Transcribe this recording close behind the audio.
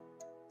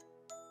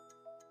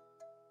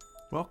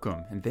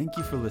Welcome, and thank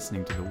you for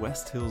listening to the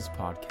West Hills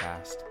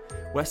Podcast.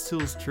 West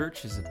Hills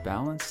Church is a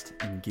balanced,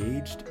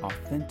 engaged,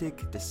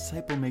 authentic,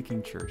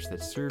 disciple-making church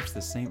that serves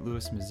the St.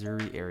 Louis,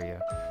 Missouri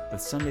area with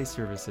Sunday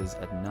services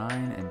at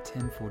 9 and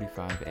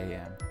 10:45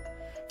 a.m.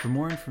 For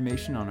more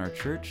information on our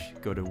church,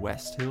 go to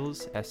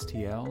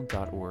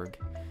westhillsstl.org.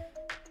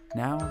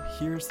 Now,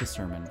 here's the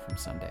sermon from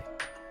Sunday.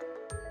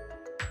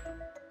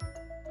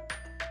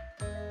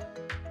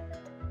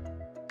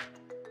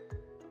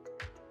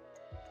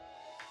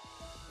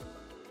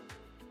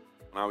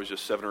 When I was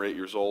just 7 or 8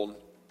 years old,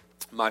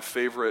 my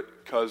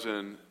favorite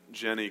cousin,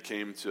 Jenny,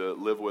 came to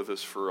live with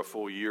us for a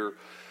full year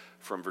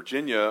from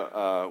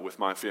Virginia with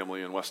my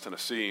family in West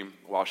Tennessee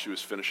while she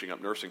was finishing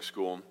up nursing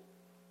school.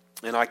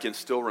 And I can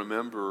still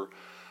remember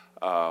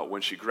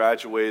when she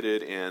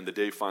graduated and the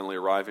day finally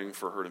arriving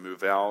for her to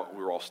move out.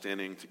 We were all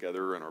standing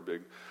together in our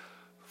big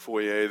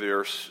foyer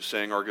there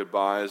saying our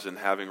goodbyes, and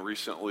having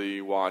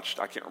recently watched,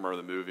 I can't remember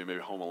the movie,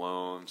 maybe Home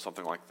Alone,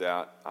 something like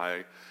that,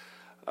 I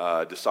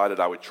decided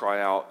I would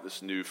try out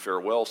this new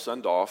farewell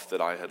send-off that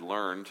I had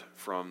learned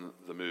from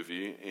the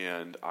movie,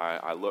 and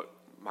I looked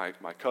my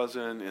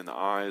cousin in the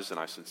eyes, and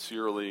I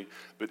sincerely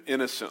but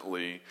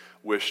innocently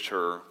wished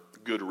her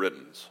good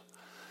riddance.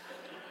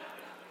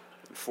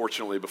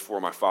 Fortunately, before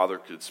my father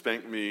could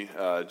spank me,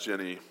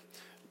 Jenny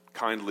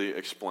kindly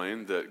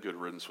explained that good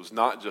riddance was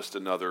not just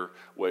another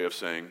way of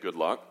saying good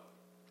luck,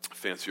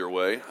 fancier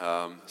way.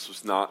 This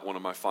was not one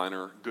of my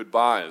finer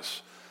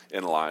goodbyes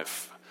in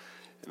life.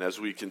 And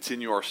as we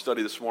continue our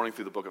study this morning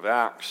through the book of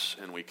Acts,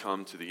 and we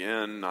come to the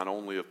end not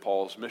only of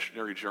Paul's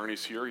missionary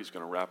journeys here, he's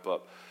going to wrap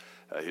up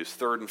his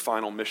third and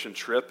final mission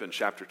trip in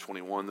chapter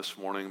 21 this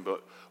morning,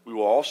 but we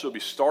will also be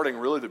starting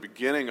really the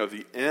beginning of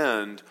the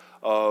end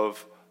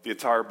of the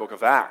entire book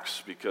of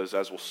Acts, because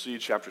as we'll see,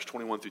 chapters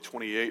 21 through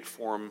 28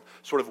 form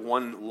sort of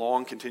one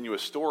long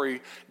continuous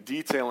story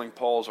detailing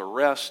Paul's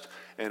arrest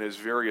and his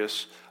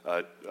various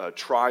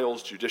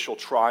trials, judicial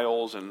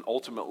trials, and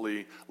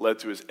ultimately led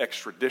to his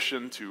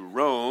extradition to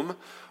Rome,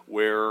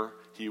 where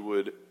he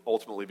would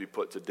ultimately be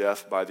put to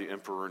death by the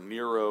Emperor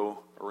Nero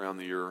around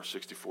the year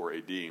 64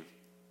 AD.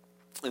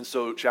 And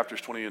so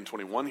chapters 20 and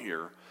 21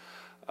 here,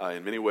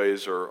 in many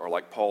ways, are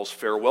like Paul's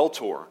farewell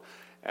tour,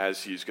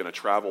 as he's going to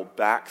travel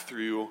back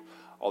through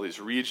all these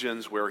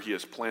regions where he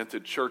has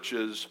planted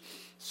churches,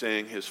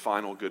 saying his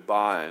final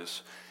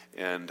goodbyes.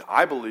 And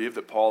I believe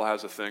that Paul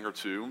has a thing or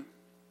two,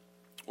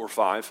 or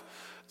five,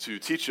 to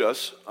teach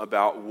us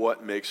about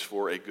what makes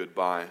for a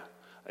goodbye,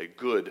 a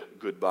good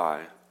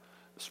goodbye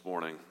this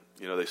morning.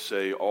 You know, they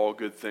say all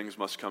good things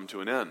must come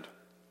to an end.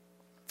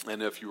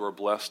 And if you are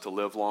blessed to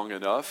live long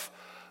enough,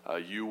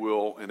 you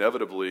will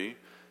inevitably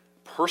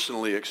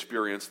personally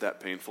experience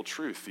that painful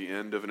truth, the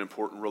end of an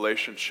important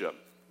relationship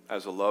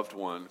as a loved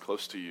one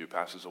close to you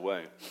passes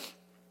away,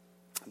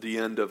 the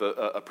end of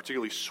a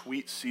particularly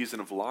sweet season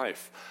of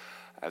life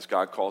as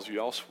God calls you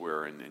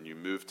elsewhere and you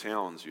move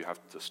towns, you have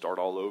to start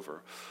all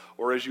over,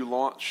 or as you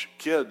launch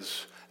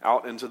kids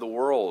out into the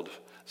world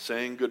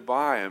saying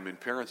goodbye. I mean,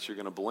 parents, you're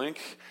going to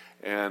blink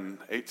and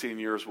 18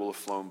 years will have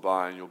flown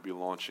by and you'll be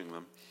launching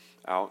them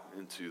out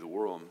into the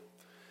world.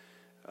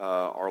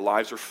 Our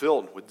lives are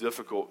filled with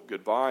difficult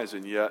goodbyes,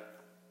 and yet,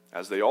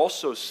 as they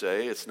also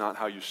say, it's not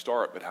how you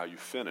start, but how you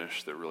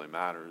finish that really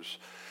matters.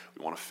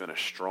 We want to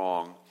finish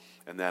strong,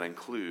 and that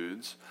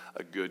includes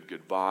a good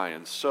goodbye.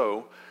 And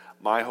so,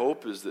 my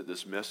hope is that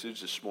this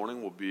message this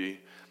morning will be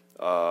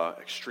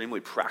extremely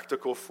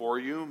practical for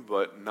you,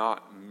 but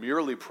not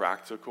merely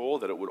practical,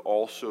 that it would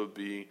also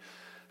be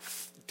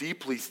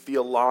deeply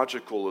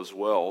theological as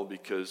well,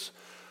 because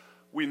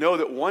we know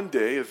that one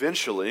day,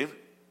 eventually,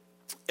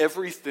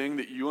 everything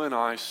that you and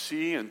I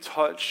see and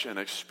touch and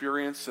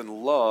experience and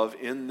love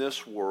in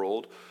this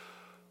world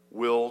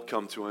will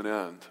come to an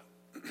end.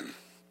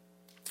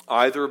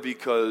 Either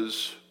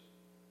because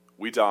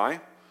we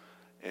die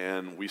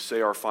and we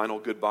say our final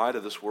goodbye to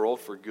this world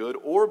for good,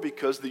 or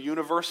because the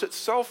universe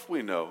itself,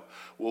 we know,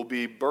 will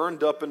be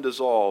burned up and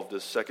dissolved,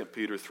 as 2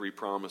 Peter 3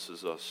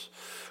 promises us.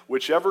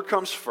 Whichever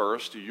comes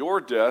first,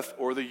 your death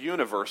or the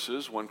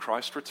universe's when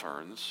Christ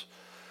returns,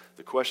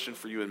 the question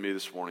for you and me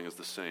this morning is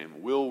the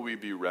same. Will we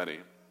be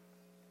ready?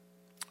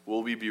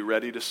 Will we be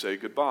ready to say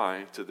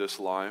goodbye to this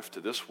life,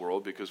 to this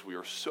world, because we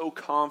are so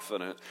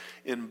confident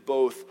in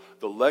both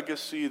the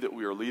legacy that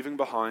we are leaving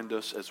behind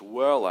us as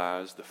well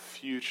as the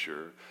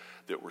future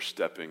that we're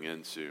stepping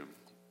into?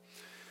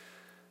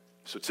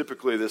 So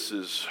typically this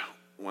is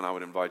when I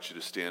would invite you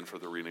to stand for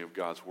the reading of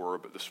God's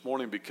Word. But this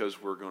morning,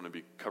 because we're going to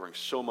be covering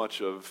so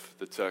much of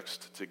the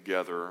text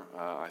together,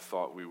 I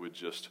thought we would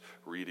just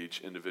read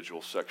each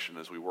individual section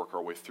as we work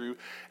our way through.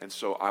 And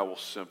so I will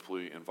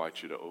simply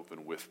invite you to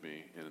open with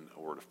me in a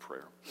word of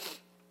prayer.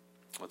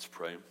 Let's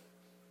pray.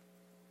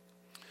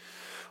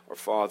 Our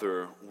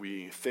Father,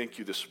 we thank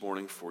you this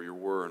morning for your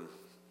Word.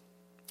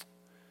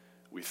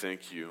 We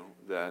thank you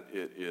that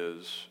it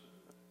is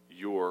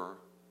your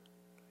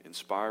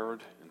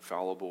inspired,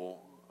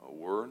 infallible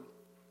Word,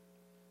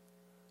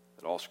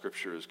 that all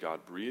Scripture is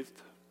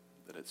God-breathed,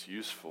 that it's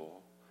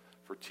useful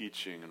for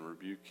teaching and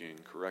rebuking,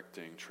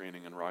 correcting,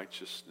 training in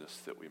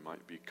righteousness, that we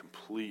might be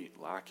complete,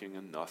 lacking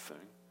in nothing.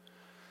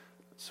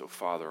 So,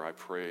 Father, I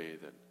pray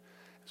that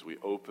as we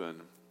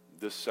open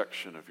this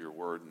section of your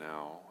word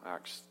now,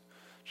 Acts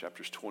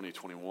chapters 20,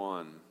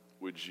 21,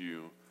 would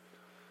you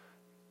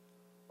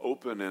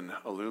open and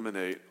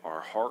illuminate our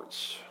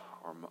hearts,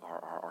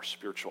 our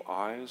spiritual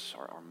eyes,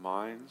 our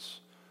minds,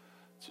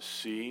 to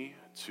see,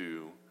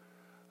 to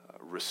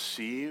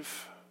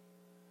receive,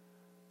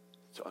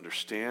 to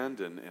understand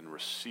and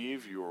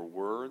receive your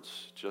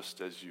words,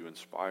 just as you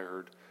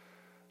inspired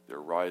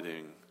their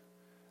writing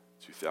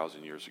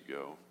 2,000 years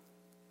ago.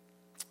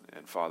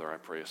 And Father, I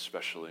pray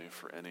especially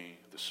for any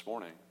this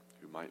morning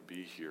who might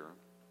be here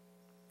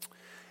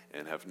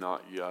and have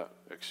not yet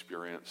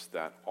experienced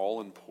that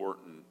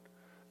all-important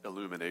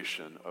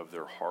illumination of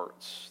their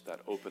hearts, that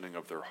opening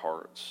of their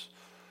hearts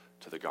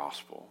to the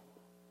gospel,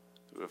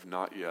 who have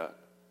not yet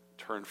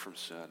turned from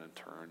sin and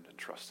turned and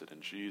trusted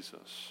in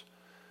Jesus.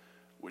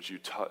 Would you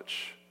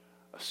touch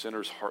a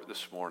sinner's heart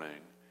this morning,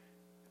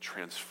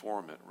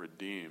 transform it,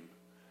 redeem,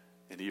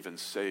 and even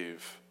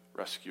save,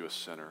 rescue a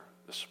sinner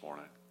this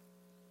morning?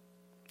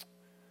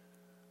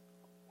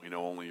 We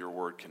know only your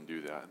word can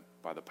do that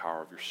by the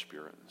power of your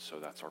Spirit, and so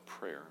that's our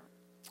prayer.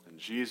 In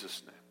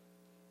Jesus'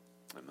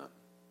 name, amen.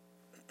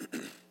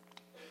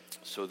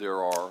 So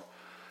there are,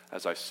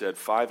 as I said,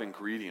 5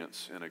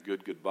 ingredients in a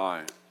good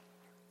goodbye.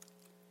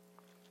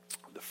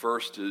 The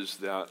first is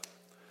that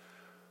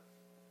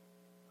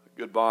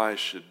goodbye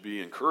should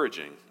be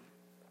encouraging.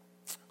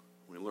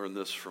 We learn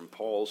this from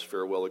Paul's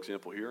farewell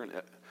example here in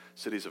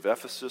cities of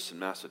Ephesus and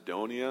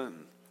Macedonia,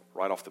 and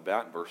right off the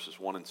bat in verses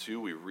 1 and 2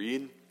 we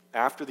read,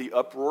 after the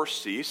uproar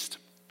ceased.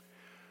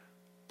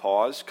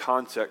 Pause,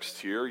 context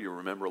here. You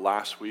remember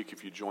last week,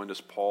 if you joined us,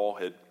 Paul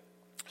had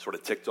sort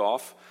of ticked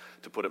off,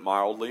 to put it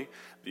mildly,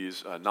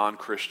 these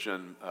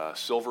non-Christian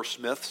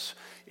silversmiths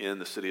in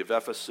the city of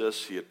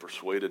Ephesus. He had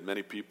persuaded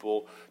many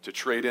people to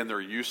trade in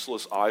their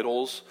useless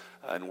idols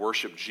and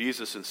worship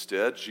Jesus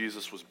instead.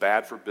 Jesus was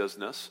bad for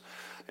business,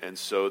 and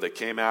so they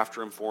came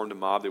after him, formed a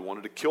mob. They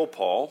wanted to kill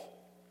Paul,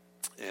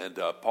 and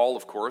Paul,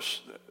 of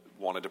course,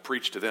 wanted to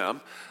preach to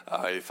them.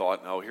 He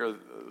thought, no, here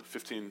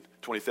 15,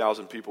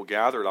 20,000 people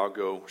gathered, I'll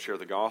go share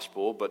the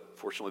gospel. But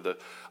fortunately, the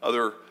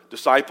other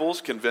disciples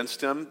convinced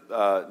him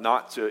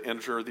not to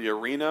enter the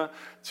arena,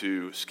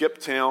 to skip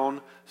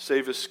town,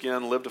 save his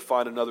skin, live to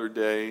fight another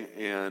day.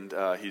 And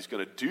he's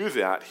going to do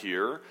that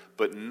here,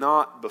 but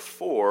not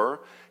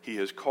before he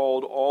has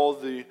called all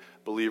the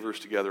believers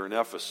together in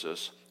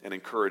Ephesus and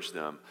encouraged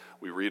them.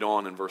 We read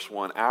on in verse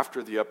 1,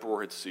 after the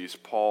uproar had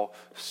ceased, Paul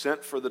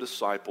sent for the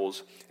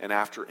disciples, and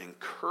after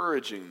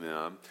encouraging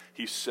them,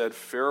 he said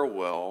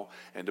farewell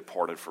and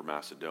departed for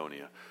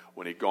Macedonia.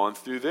 When he'd gone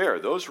through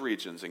those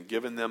regions, and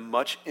given them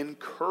much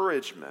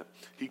encouragement,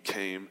 he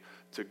came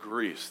to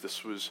Greece.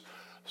 This was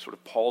sort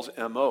of Paul's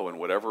MO in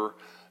whatever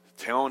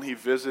town he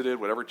visited,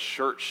 whatever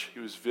church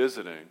he was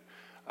visiting.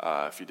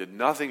 If he did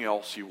nothing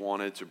else, he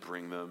wanted to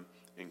bring them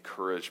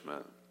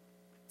encouragement.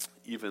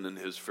 Even in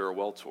his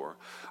farewell tour.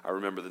 I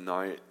remember the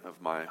night of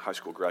my high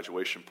school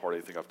graduation party.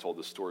 I think I've told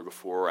this story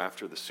before.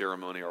 After the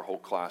ceremony, our whole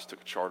class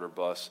took a charter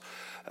bus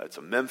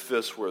to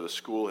Memphis, where the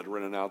school had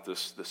rented out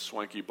this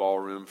swanky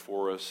ballroom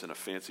for us in a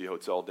fancy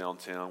hotel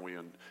downtown. We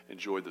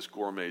enjoyed this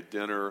gourmet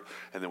dinner,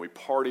 and then we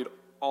partied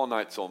all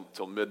night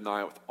till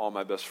midnight with all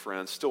my best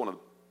friends. Still one of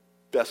the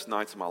best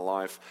nights of my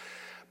life.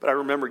 But I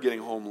remember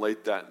getting home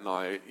late that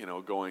night,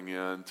 going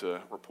in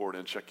to report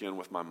and check in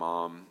with my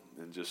mom,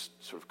 and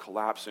just sort of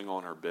collapsing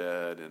on her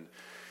bed and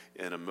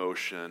in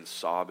emotion,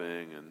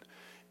 sobbing,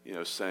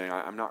 and saying,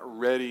 I'm not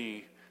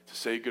ready to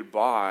say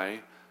goodbye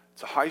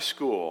to high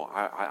school.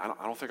 I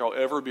don't think I'll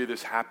ever be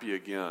this happy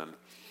again.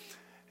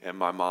 And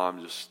my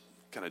mom just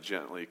kind of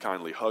gently,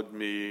 kindly hugged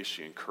me.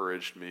 She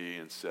encouraged me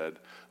and said,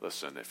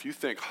 listen, if you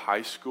think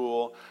high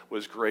school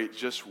was great,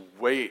 just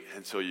wait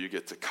until you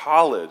get to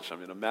college. I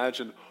mean,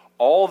 imagine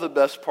all the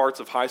best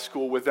parts of high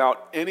school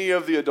without any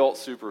of the adult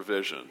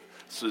supervision.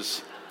 This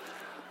is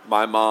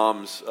my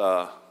mom's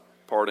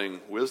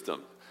parting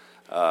wisdom.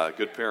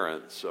 Good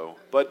parent.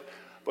 But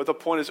the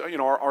point is,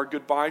 our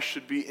goodbye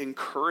should be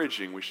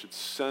encouraging. We should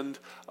send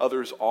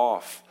others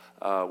off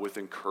with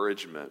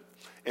encouragement.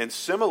 And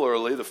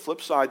similarly, the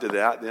flip side to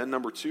that, then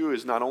number 2,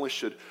 is not only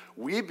should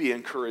we be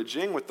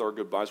encouraging with our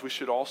goodbyes, we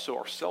should also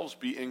ourselves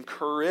be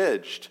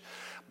encouraged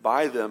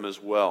by them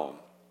as well.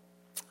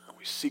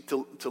 We seek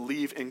to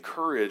leave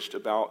encouraged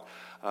about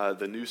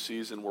the new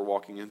season we're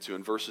walking into.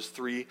 In verses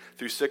 3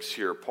 through 6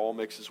 here, Paul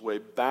makes his way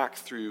back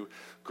through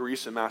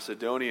Greece and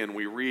Macedonia, and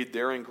we read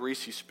there in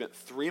Greece he spent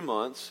 3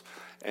 months,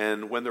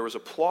 and when there was a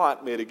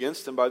plot made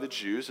against him by the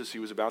Jews as he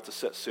was about to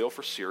set sail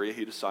for Syria,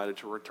 he decided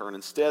to return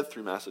instead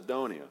through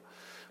Macedonia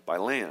by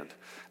land.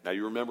 Now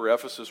you remember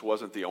Ephesus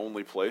wasn't the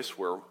only place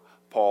where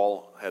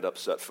Paul had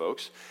upset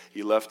folks.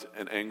 He left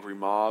an angry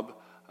mob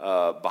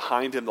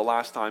behind him the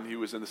last time he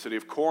was in the city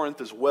of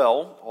Corinth as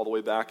well, all the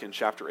way back in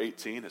chapter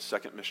 18, his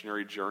second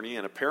missionary journey.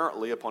 And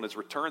apparently upon his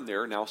return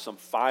there, now some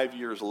 5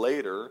 years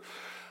later,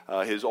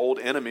 his old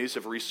enemies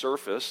have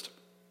resurfaced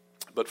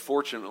But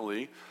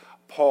fortunately,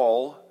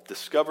 Paul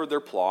discovered their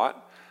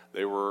plot.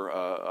 They were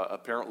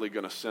apparently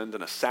going to send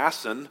an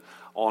assassin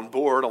on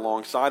board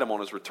alongside him on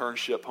his return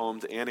ship home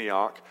to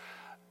Antioch,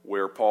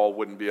 where Paul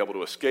wouldn't be able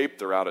to escape.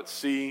 They're out at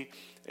sea,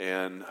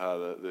 and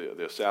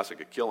the assassin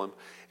could kill him.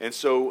 And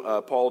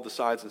so Paul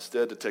decides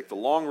instead to take the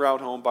long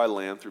route home by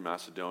land through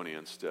Macedonia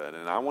instead.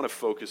 And I want to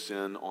focus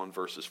in on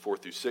verses 4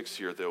 through 6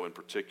 here, though, in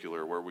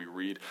particular, where we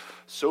read,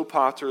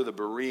 Sopater, the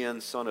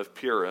Berean son of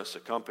Pyrrhus,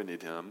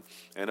 accompanied him,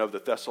 and of the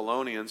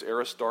Thessalonians,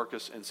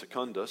 Aristarchus and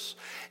Secundus,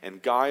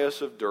 and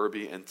Gaius of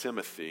Derbe and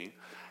Timothy,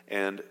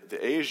 and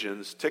the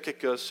Asians,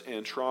 Tychicus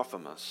and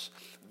Trophimus.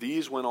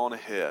 These went on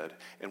ahead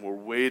and were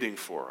waiting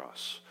for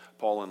us,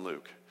 Paul and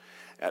Luke,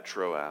 at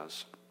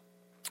Troas.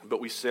 But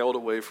we sailed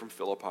away from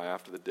Philippi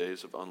after the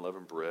days of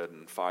unleavened bread,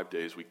 and in 5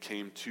 days we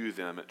came to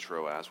them at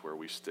Troas, where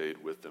we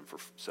stayed with them for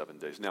 7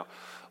 days. Now,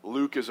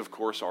 Luke is, of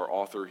course, our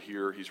author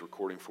here. He's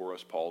recording for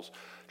us Paul's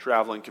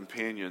traveling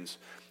companions.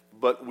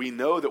 But we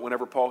know that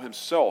whenever Paul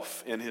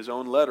himself, in his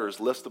own letters,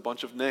 lists a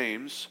bunch of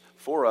names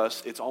for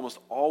us, it's almost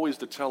always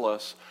to tell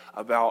us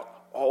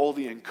about all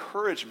the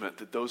encouragement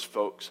that those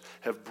folks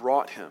have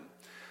brought him.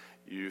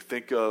 You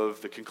think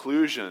of the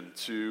conclusion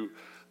to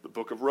the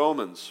book of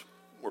Romans,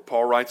 where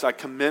Paul writes, I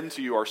commend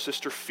to you our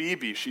sister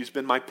Phoebe. She's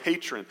been my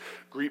patron.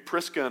 Greet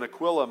Prisca and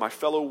Aquila, my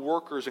fellow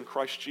workers in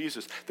Christ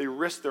Jesus. They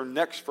risked their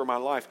necks for my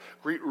life.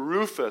 Greet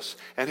Rufus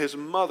and his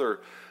mother,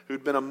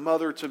 who'd been a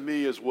mother to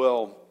me as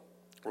well.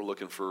 We're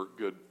looking for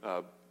good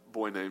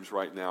boy names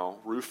right now.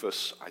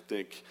 Rufus, I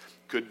think,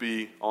 could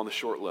be on the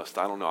short list.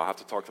 I don't know. I'll have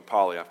to talk to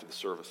Polly after the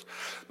service.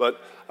 But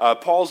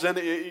Paul's end,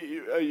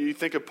 you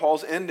think of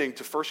Paul's ending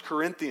to 1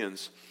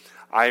 Corinthians.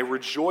 I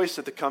rejoice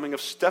at the coming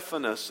of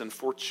Stephanas and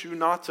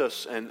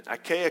Fortunatus and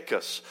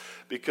Achaicus,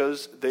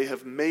 because they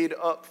have made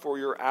up for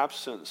your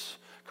absence,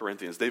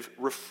 Corinthians. They've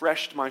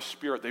refreshed my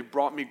spirit. They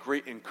brought me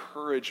great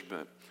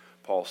encouragement,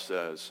 Paul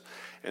says.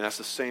 And that's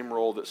the same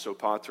role that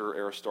Sopater,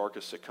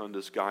 Aristarchus,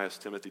 Secundus, Gaius,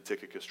 Timothy,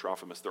 Tychicus,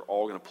 Trophimus, they're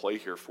all going to play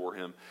here for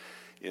him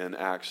in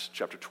Acts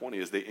chapter 20,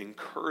 as they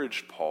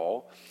encouraged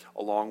Paul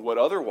along what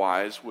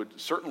otherwise would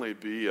certainly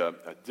be a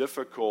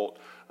difficult,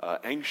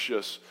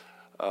 anxious,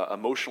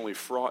 emotionally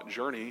fraught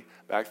journey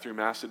back through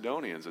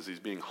Macedonians as he's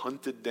being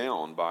hunted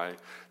down by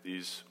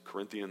these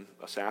Corinthian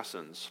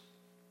assassins.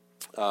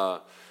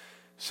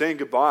 Saying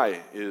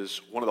goodbye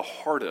is one of the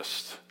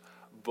hardest,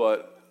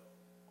 but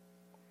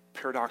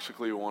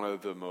paradoxically one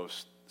of the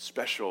most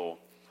special,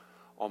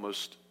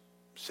 almost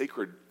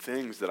sacred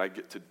things that I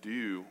get to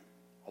do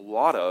a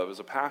lot of as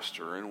a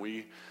pastor, and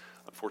we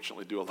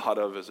unfortunately do a lot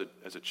of as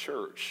a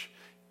church.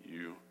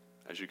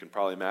 As you can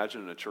probably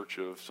imagine, in a church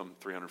of some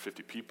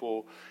 350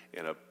 people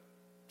in a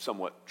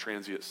somewhat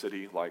transient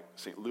city like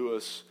St.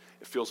 Louis,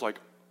 it feels like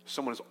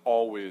someone is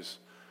always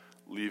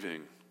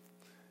leaving.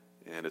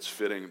 And it's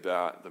fitting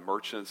that the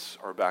merchants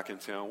are back in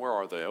town. Where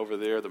are they? Over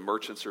there. The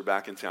merchants are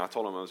back in town. I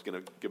told them I was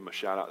going to give them a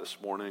shout out this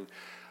morning,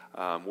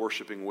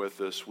 worshiping with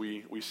us.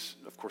 We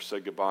of course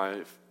said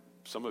goodbye.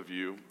 Some of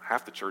you,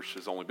 half the church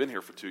has only been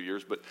here for 2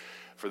 years, but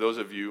for those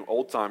of you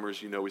old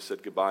timers, you know we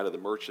said goodbye to the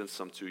merchants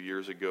some 2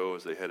 years ago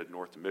as they headed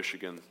north to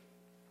Michigan.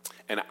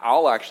 And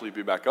I'll actually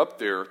be back up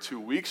there 2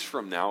 weeks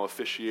from now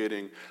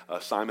officiating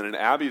Simon and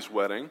Abby's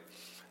wedding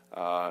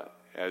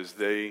as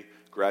they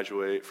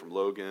graduate from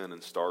Logan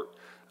and start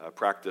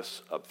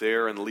practice up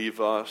there and leave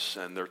us.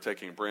 And they're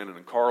taking Brandon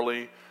and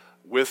Carly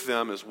with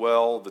them as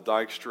well, the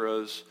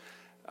Dykstras.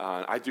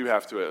 I do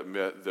have to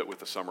admit that with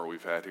the summer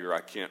we've had here,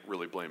 I can't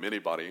really blame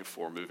anybody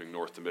for moving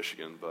north to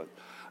Michigan. But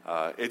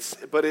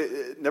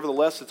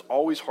nevertheless, it's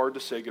always hard to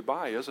say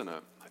goodbye, isn't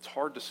it? It's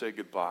hard to say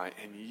goodbye,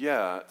 and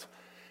yet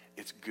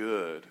it's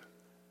good.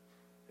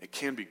 It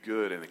can be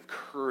good and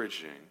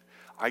encouraging.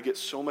 I get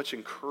so much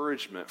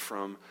encouragement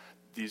from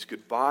these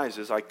goodbyes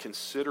as I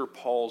consider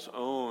Paul's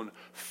own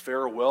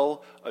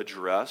farewell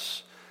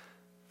address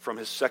from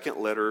his second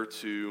letter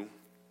to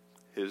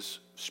his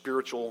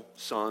spiritual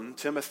son,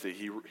 Timothy.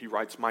 He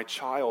writes, my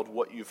child,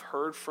 what you've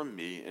heard from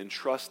me,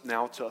 entrust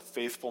now to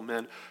faithful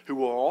men who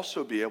will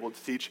also be able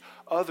to teach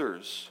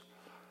others.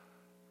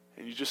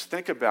 And you just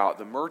think about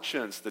the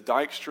merchants, the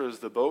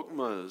Dykstras, the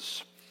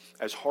Bokmas.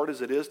 As hard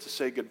as it is to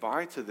say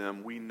goodbye to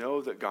them, we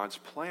know that God's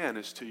plan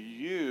is to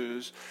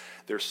use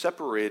their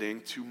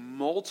separating to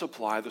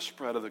multiply the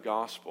spread of the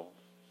gospel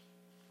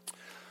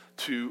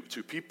to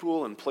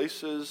people and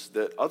places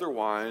that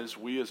otherwise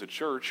we as a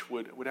church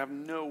would have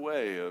no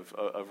way of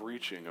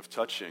reaching, of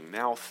touching.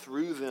 Now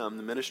through them,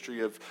 the ministry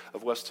of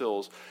West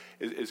Hills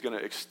is going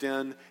to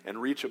extend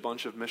and reach a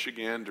bunch of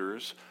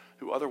Michiganders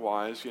who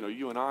otherwise,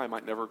 you and I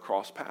might never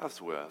cross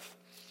paths with.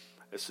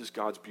 This is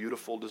God's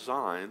beautiful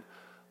design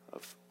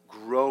of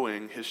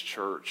growing his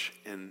church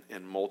and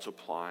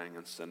multiplying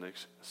and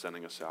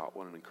sending us out.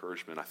 What an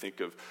encouragement. I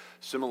think of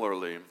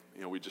similarly,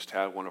 we just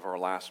had one of our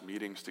last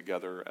meetings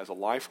together as a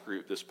life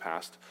group this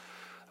past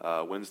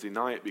Wednesday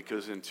night,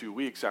 because in 2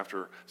 weeks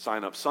after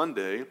Sign Up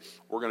Sunday,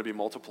 we're going to be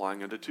multiplying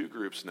into 2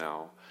 groups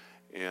now.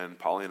 And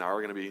Polly and I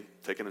are going to be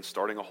taking and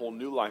starting a whole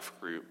new life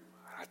group.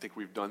 I think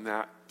we've done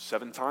that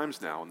 7 times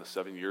now in the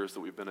 7 years that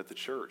we've been at the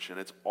church, and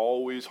it's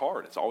always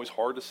hard. It's always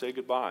hard to say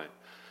goodbye.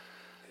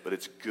 But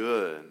it's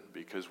good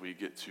because we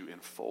get to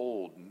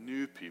enfold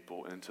new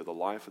people into the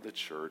life of the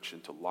church,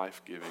 into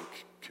life-giving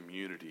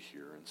community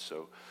here. And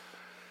so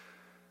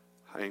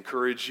I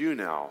encourage you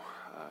now,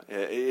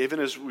 even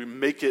as we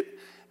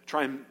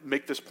try and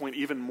make this point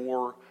even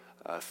more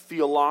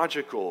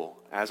theological,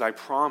 as I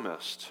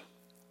promised,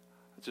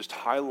 just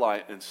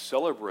highlight and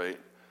celebrate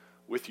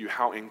with you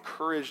how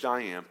encouraged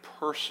I am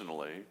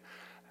personally.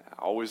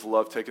 I always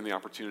love taking the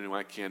opportunity when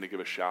I can to give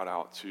a shout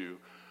out to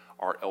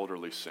our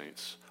elderly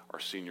saints, our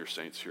senior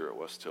saints here at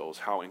West Hills,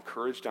 how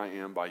encouraged I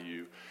am by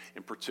you,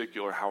 in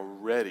particular, how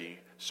ready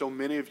so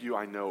many of you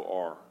I know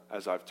are,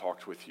 as I've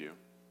talked with you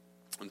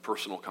in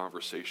personal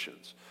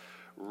conversations,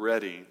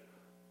 ready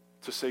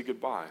to say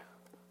goodbye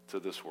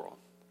to this world.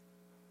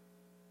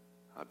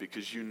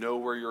 Because you know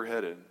where you're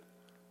headed.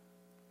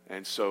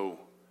 And so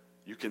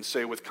you can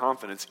say with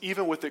confidence,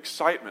 even with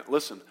excitement,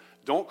 listen,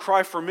 don't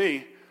cry for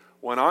me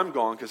when I'm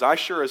gone, because I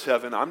sure as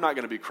heaven, I'm not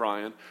going to be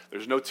crying.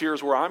 There's no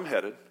tears where I'm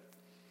headed.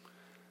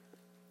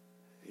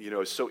 You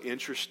know, it's so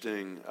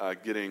interesting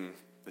getting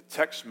the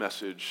text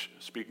message,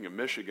 speaking of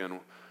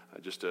Michigan,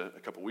 just a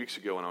couple weeks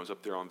ago when I was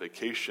up there on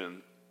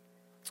vacation.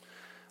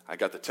 I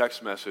got the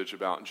text message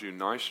about June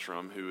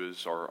Nystrom, who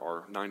is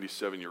our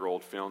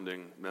 97-year-old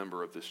founding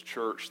member of this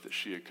church, that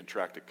she had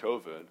contracted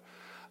COVID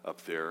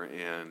up there,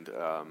 and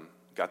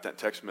got that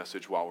text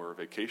message while we were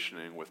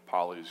vacationing with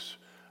Polly's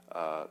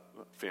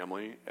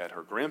family at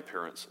her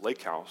grandparents'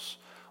 lake house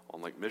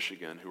on Lake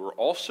Michigan, who were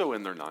also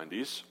in their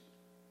 90s.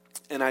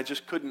 And I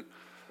just couldn't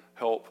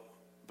help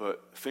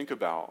but think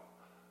about,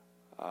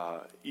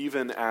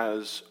 even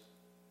as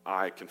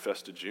I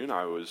confessed to June,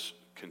 I was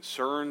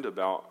concerned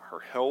about her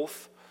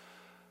health.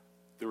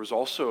 There was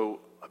also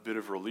a bit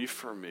of relief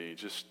for me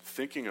just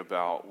thinking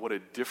about what a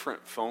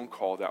different phone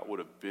call that would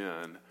have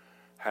been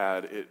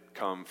had it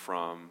come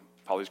from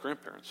Polly's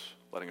grandparents,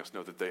 letting us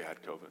know that they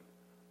had COVID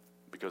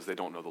because they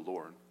don't know the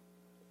Lord.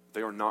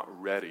 They are not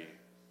ready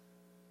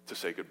to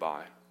say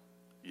goodbye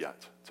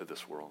yet to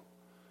this world.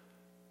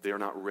 They are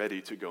not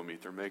ready to go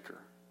meet their Maker.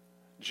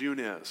 June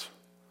is.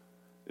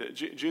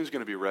 June's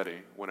going to be ready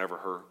whenever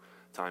her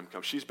time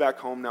comes. She's back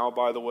home now,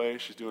 by the way.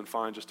 She's doing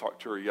fine. Just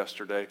talked to her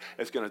yesterday.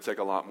 It's going to take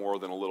a lot more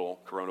than a little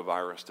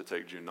coronavirus to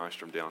take June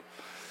Nystrom down.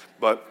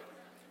 But,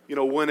 you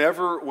know,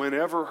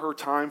 whenever her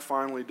time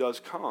finally does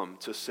come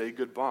to say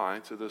goodbye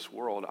to this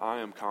world, I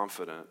am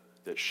confident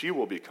that she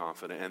will be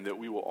confident and that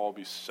we will all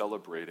be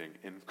celebrating,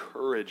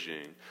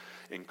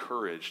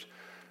 encouraged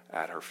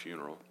at her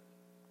funeral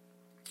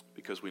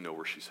because we know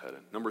where she's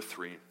headed. Number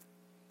 3.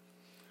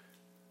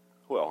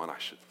 Well, and I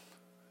should,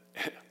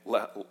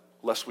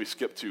 lest we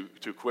skip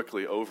too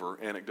quickly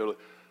over anecdotal,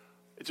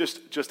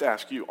 just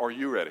ask you, are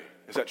you ready?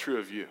 Is that true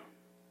of you?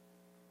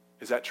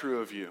 Is that true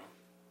of you?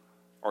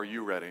 Are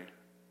you ready?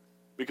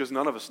 Because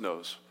none of us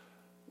knows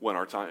when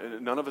our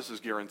time, none of us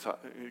is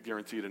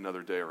guaranteed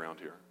another day around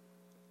here.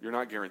 You're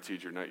not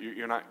guaranteed,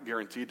 you're not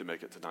guaranteed to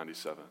make it to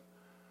 97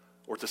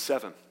 or to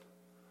 7.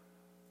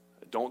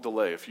 Don't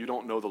delay. If you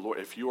don't know the Lord,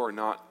 if you are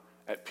not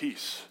at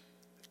peace,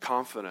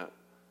 confident,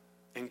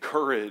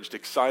 encouraged,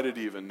 excited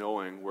even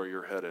knowing where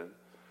you're headed,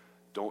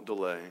 don't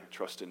delay.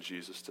 Trust in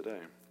Jesus today.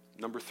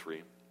 Number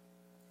 3,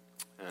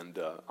 and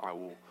I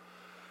will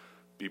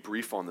be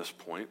brief on this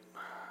point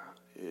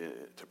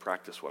to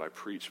practice what I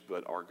preach,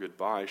 but our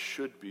goodbye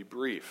should be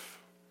brief.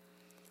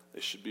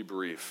 It should be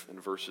brief.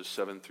 In verses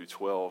 7 through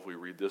 12, we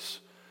read this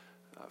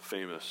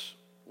famous,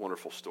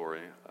 wonderful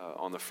story.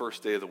 On the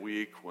first day of the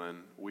week, when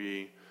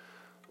the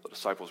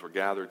disciples were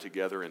gathered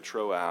together in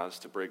Troas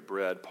to break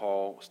bread,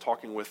 Paul was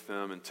talking with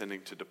them,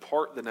 intending to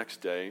depart the next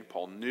day.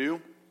 Paul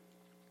knew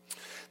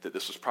that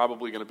this was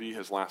probably going to be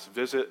his last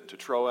visit to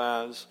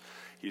Troas.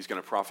 He's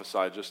going to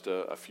prophesy just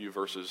a few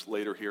verses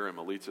later here in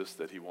Miletus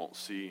that he won't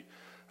see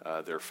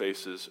their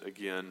faces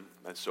again.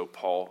 And so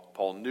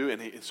Paul knew,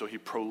 and so he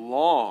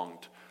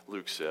prolonged,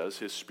 Luke says,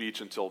 his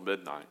speech until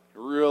midnight. He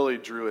really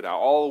drew it out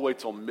all the way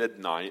till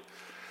midnight.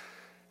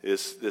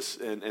 Is this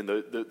and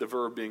the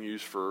verb being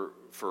used for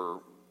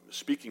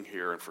speaking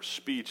here and for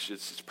speech,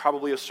 it's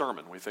probably a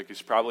sermon. We think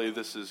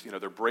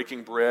they're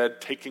breaking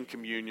bread, taking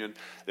communion.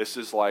 This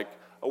is like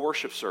a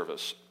worship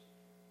service.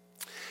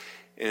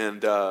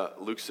 And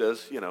Luke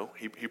says,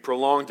 he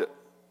prolonged it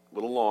a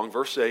little long.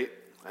 Verse 8,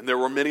 and there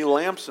were many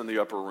lamps in the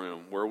upper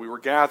room where we were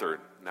gathered.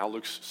 Now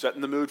Luke's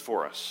setting the mood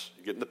for us.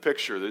 You get in the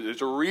picture.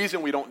 There's a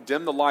reason we don't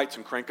dim the lights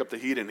and crank up the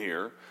heat in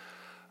here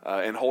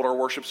and hold our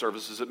worship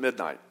services at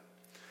midnight.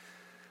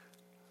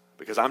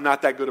 Because I'm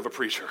not that good of a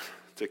preacher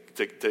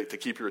to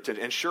keep your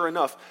attention. And sure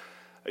enough,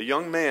 a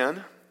young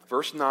man,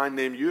 verse 9,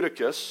 named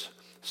Eutychus,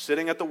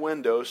 sitting at the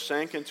window,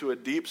 sank into a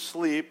deep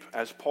sleep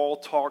as Paul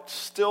talked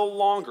still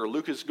longer.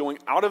 Luke is going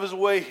out of his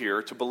way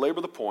here to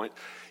belabor the point,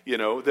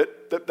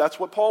 that's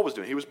what Paul was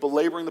doing. He was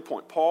belaboring the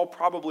point. Paul,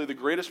 probably the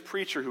greatest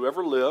preacher who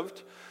ever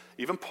lived.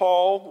 Even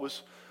Paul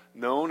was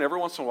known every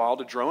once in a while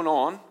to drone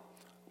on a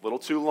little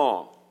too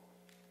long.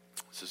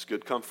 This is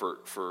good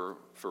comfort for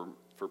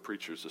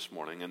preachers this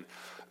morning. And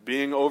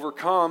being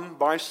overcome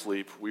by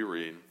sleep, we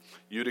read,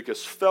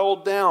 Eutychus fell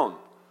down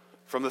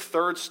from the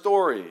third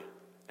story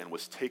and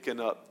was taken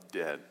up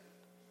dead.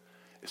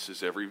 This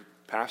is every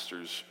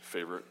pastor's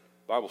favorite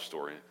Bible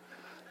story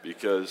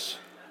because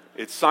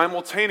it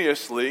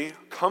simultaneously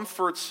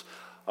comforts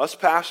us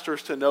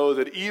pastors to know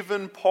that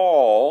even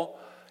Paul,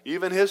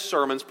 even his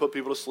sermons put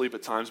people to sleep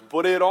at times,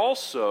 but it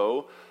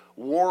also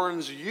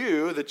warns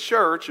you, the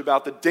church,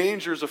 about the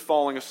dangers of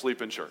falling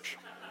asleep in church.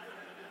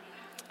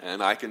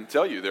 And I can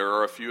tell you, there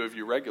are a few of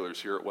you regulars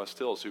here at West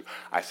Hills who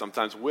I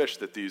sometimes wish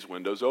that these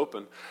windows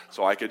open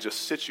so I could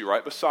just sit you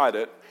right beside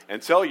it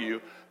and tell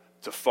you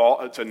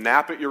to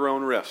nap at your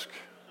own risk.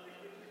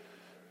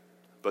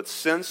 But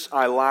since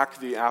I lack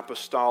the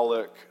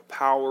apostolic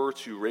power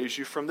to raise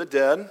you from the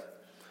dead,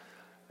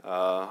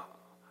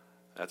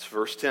 that's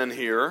verse 10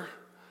 here,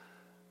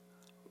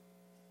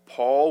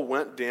 Paul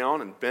went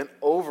down and bent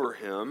over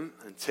him,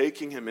 and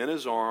taking him in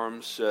his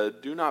arms,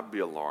 said, "Do not be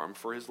alarmed,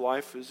 for his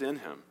life is in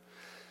him."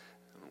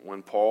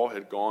 When Paul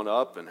had gone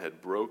up and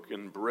had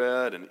broken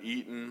bread and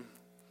eaten,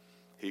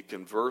 he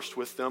conversed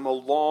with them a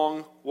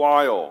long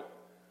while.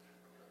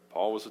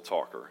 Paul was a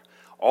talker.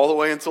 All the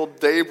way until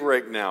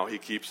daybreak now he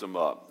keeps them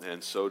up,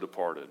 and so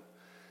departed.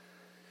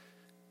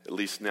 At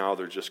least now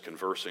they're just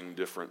conversing,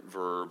 different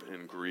verb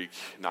in Greek,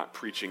 not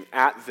preaching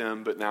at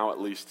them, but now at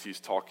least he's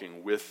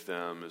talking with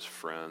them as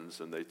friends.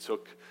 And they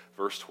took,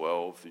 verse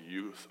 12, the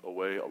youth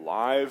away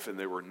alive, and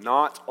they were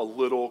not a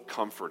little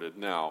comforted.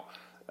 Now,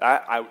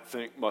 that, I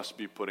think, must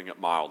be putting it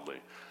mildly.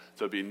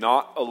 To be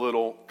not a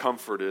little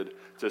comforted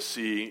to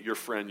see your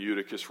friend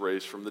Eutychus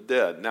raised from the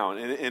dead. Now,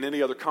 in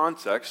any other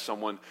context,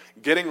 someone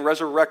getting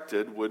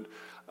resurrected would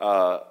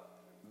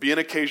be an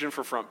occasion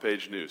for front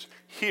page news.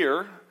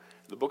 Here,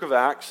 the book of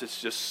Acts, it's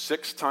just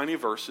 6 tiny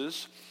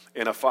verses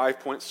in a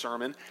 5-point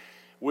sermon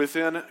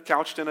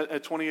couched in a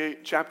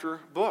 28-chapter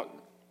book.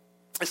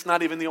 It's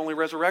not even the only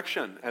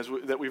resurrection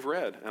that we've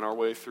read in our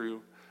way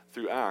through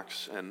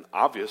Acts. And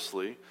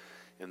obviously,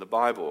 in the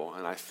Bible.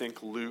 And I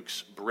think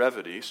Luke's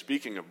brevity,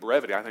 speaking of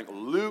brevity, I think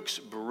Luke's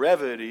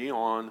brevity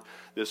on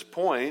this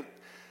point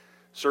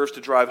serves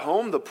to drive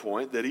home the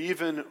point that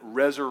even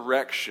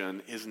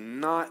resurrection is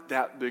not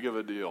that big of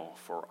a deal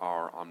for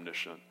our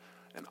omniscient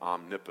and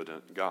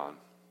omnipotent God.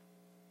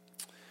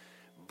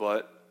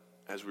 But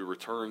as we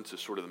return to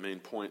sort of the main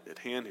point at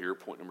hand here,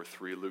 point number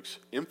 3, Luke's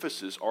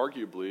emphasis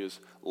arguably is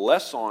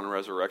less on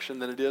resurrection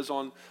than it is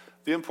on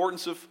the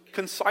importance of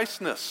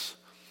conciseness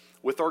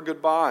with our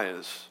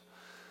goodbyes.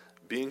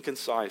 Being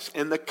concise,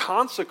 and the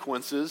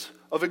consequences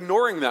of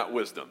ignoring that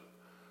wisdom.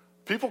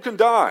 People can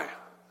die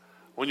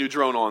when you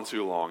drone on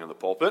too long in the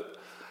pulpit.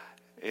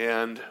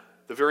 And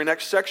the very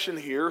next section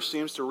here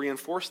seems to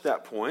reinforce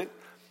that point.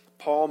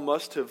 Paul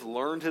must have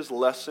learned his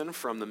lesson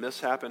from the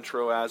mishap in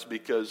Troas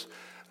because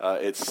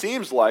it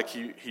seems like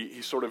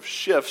he sort of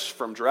shifts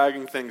from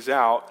dragging things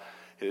out,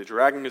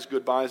 dragging his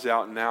goodbyes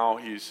out, and now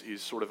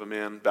he's sort of a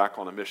man back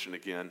on a mission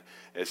again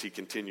as he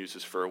continues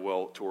his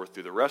farewell tour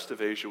through the rest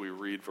of Asia. We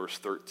read verse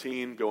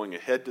 13, going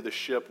ahead to the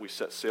ship, we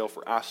set sail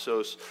for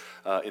Assos,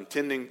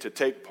 intending to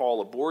take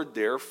Paul aboard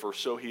there, for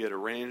so he had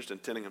arranged,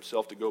 intending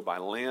himself to go by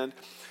land.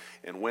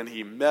 And when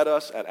he met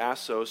us at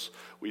Assos,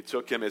 we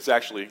took him. It's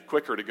actually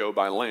quicker to go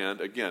by land.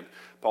 Again,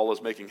 Paul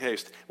is making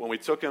haste. When we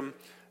took him,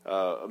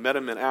 met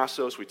him in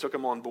Assos, we took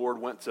him on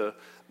board, went to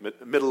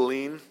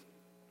Mytilene.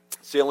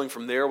 Sailing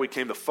from there, we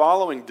came the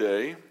following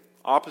day,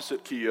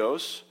 opposite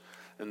Chios,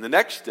 and the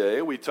next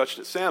day we touched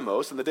at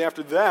Samos, and the day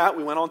after that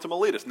we went on to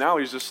Miletus. Now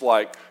he's just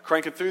like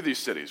cranking through these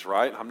cities,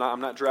 right? I'm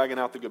not dragging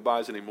out the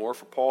goodbyes anymore,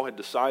 for Paul had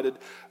decided,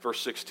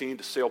 verse 16,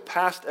 to sail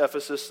past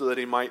Ephesus so that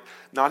he might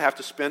not have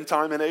to spend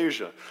time in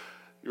Asia.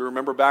 You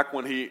remember back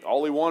when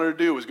all he wanted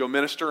to do was go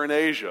minister in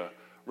Asia.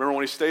 Remember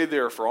when he stayed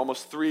there for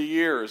almost 3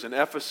 years in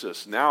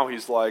Ephesus? Now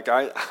he's like,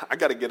 I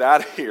got to get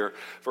out of here.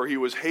 For he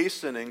was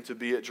hastening to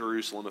be at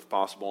Jerusalem, if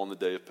possible, on the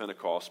day of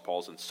Pentecost.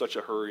 Paul's in such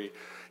a hurry.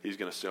 He's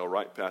going to sail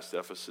right past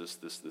Ephesus,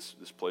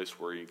 this place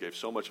where he gave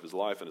so much of his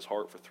life and his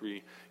heart for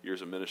 3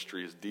 years of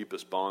ministry, his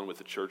deepest bond with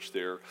the church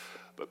there.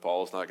 But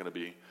Paul is not going to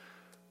be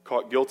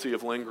caught guilty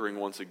of lingering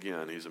once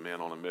again. He's a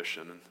man on a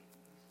mission. And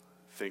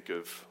think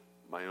of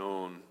my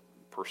own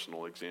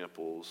personal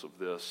examples of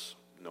this.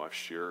 I've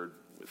shared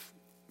with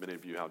many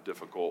of you how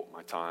difficult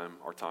our time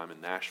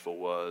in Nashville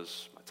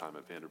was, my time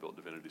at Vanderbilt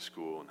Divinity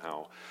School, and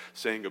how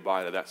saying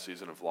goodbye to that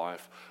season of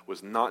life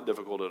was not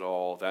difficult at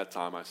all. That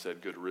time I said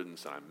good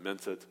riddance, and I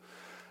meant it.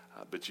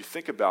 But you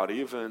think about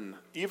even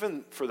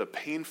for the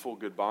painful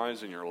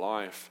goodbyes in your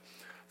life,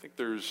 I think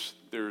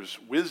there's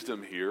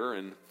wisdom here,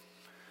 and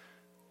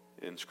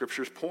in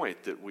Scripture's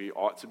point that we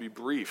ought to be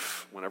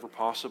brief whenever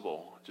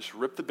possible. Just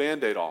rip the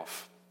Band-Aid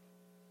off.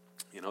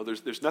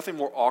 There's nothing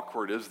more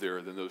awkward, is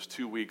there, than those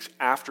 2 weeks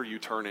after you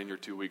turn in your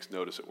 2 weeks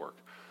notice at work.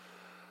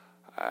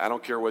 I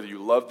don't care whether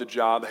you loved the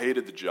job,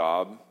 hated the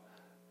job,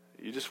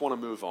 you just want to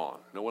move on.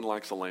 No one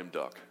likes a lame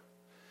duck.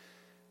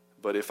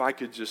 But if I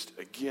could just,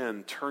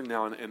 again, turn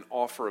now and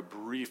offer a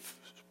brief,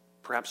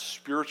 perhaps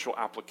spiritual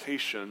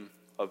application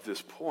of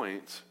this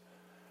point,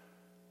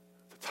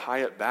 to tie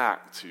it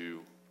back to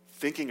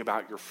thinking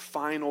about your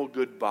final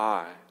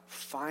goodbye,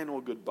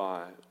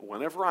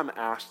 whenever I'm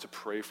asked to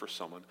pray for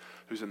someone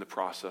who's in the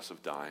process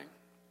of dying,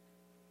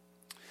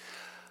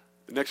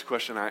 the next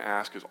question I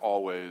ask is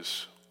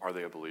always, are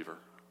they a believer?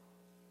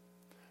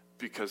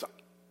 Because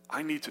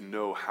I need to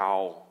know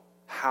how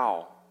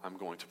I'm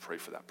going to pray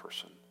for that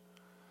person.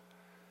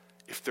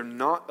 If they're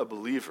not a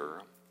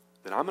believer,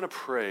 then I'm going to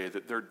pray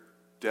that their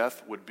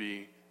death would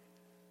be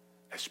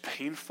as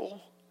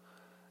painful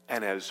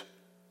and as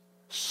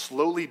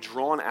slowly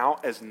drawn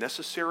out as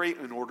necessary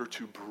in order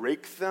to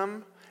break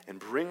them and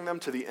bring them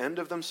to the end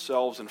of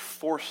themselves and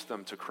force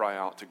them to cry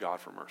out to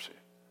God for mercy.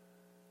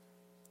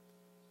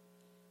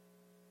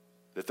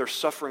 That their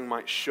suffering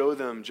might show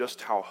them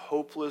just how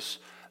hopeless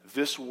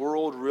this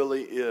world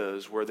really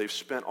is, where they've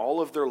spent all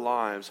of their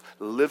lives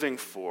living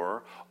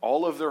for,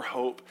 all of their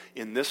hope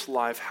in this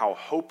life, how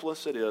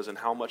hopeless it is, and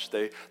how much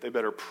they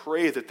better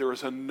pray that there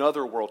is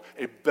another world,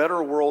 a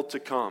better world to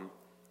come.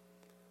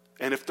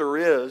 And if there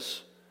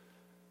is,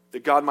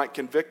 that God might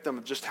convict them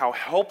of just how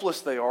helpless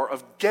they are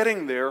of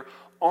getting there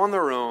on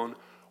their own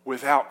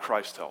without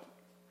Christ's help.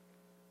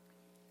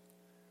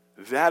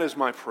 That is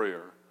my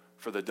prayer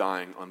for the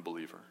dying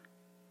unbeliever.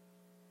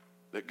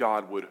 That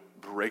God would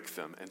break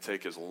them and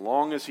take as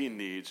long as he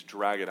needs,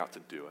 drag it out to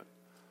do it.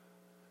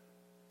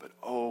 But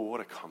oh, what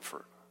a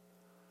comfort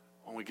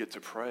when we get to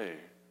pray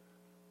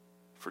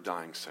for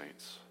dying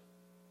saints.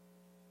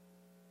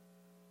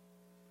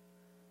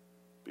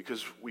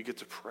 Because we get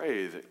to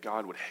pray that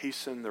God would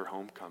hasten their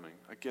homecoming.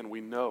 Again,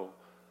 we know,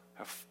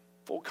 have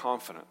full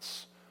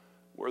confidence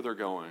where they're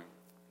going,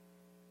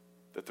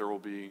 that there will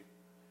be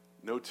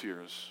no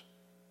tears,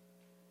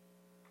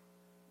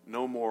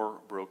 no more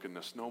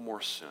brokenness, no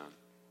more sin.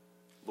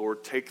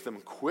 Lord, take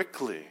them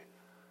quickly.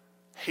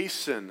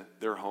 Hasten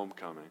their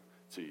homecoming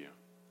to you.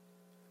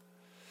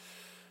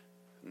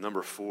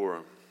 Number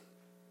 4,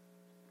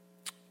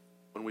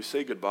 when we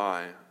say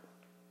goodbye,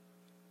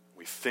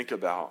 we think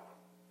about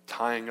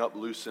tying up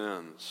loose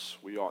ends.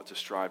 We ought to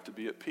strive to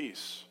be at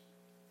peace.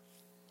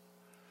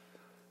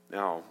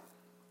 Now,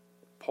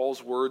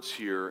 Paul's words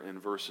here in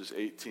verses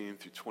 18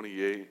 through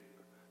 28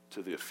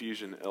 to the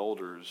Ephesian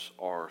elders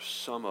are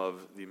some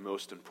of the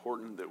most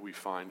important that we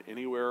find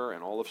anywhere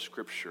in all of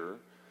Scripture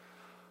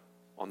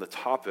on the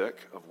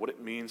topic of what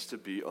it means to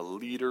be a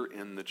leader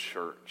in the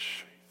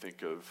church.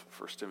 Think of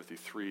 1 Timothy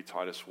 3,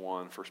 Titus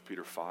 1, 1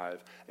 Peter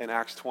 5, and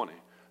Acts 20.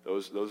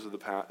 Those are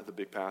the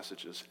big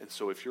passages. And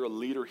so if you're a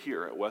leader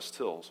here at West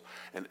Hills,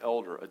 an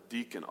elder, a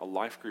deacon, a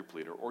life group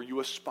leader, or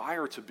you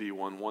aspire to be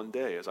one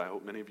day, as I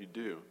hope many of you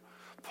do,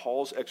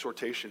 Paul's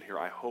exhortation here,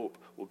 I hope,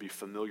 will be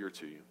familiar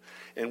to you.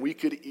 And we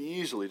could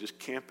easily just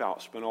camp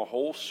out, spend a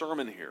whole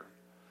sermon here.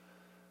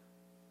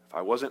 If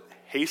I wasn't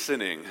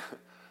hastening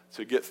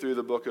to get through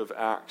the book of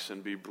Acts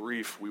and be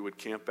brief, we would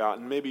camp out.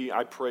 And maybe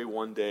I pray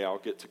one day I'll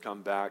get to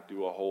come back,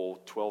 do a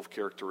whole 12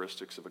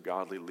 characteristics of a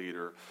godly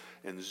leader,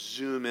 and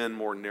zoom in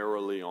more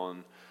narrowly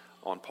on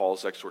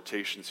Paul's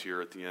exhortations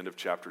here at the end of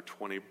chapter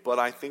 20. But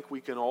I think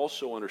we can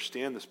also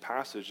understand this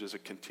passage as a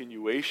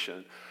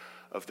continuation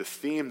of the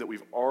theme that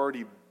we've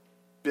already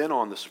been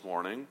on this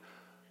morning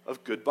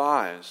of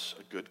goodbyes,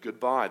 a good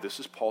goodbye.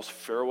 This is Paul's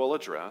farewell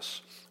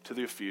address to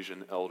the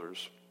Ephesian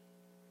elders.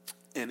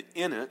 And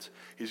in it,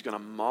 he's going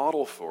to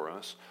model for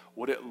us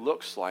what it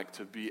looks like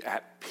to be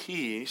at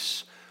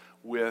peace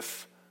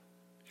with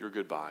your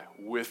goodbye,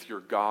 with your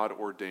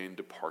God-ordained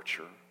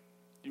departure.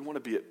 You want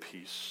to be at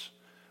peace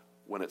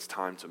when it's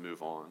time to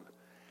move on.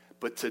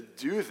 But to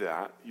do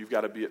that, you've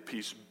got to be at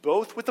peace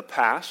both with the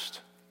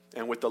past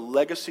and with the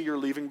legacy you're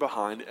leaving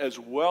behind, as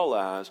well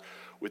as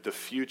with the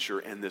future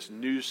and this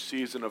new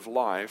season of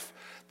life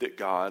that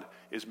God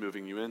is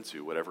moving you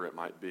into, whatever it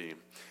might be.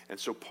 And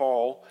so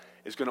Paul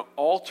is going to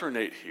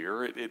alternate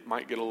here. It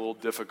might get a little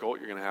difficult.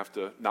 You're going to have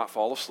to not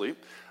fall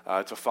asleep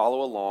to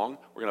follow along.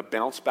 We're going to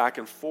bounce back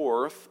and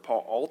forth.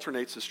 Paul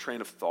alternates his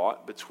train of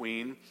thought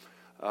between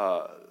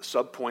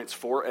subpoints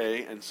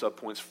 4a and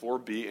subpoints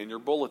 4b in your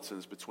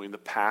bulletins, between the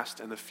past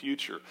and the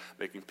future,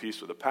 making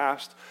peace with the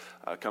past,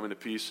 coming to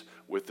peace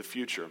with the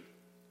future.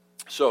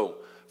 So,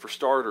 for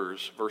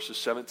starters, verses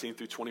 17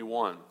 through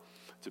 21,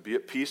 to be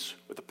at peace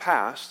with the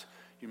past,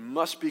 you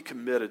must be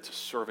committed to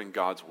serving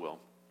God's will.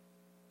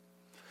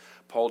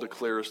 Paul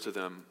declares to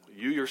them,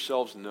 "You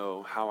yourselves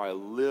know how I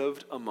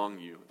lived among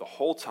you the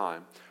whole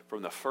time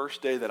from the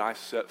first day that I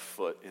set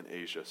foot in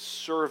Asia,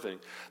 serving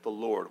the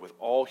Lord with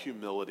all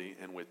humility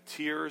and with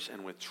tears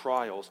and with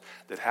trials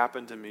that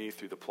happened to me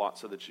through the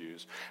plots of the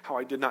Jews, how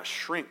I did not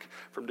shrink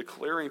from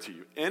declaring to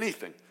you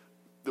anything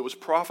that was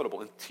profitable,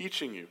 and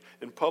teaching you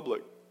in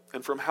public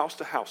and from house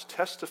to house,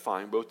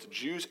 testifying both to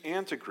Jews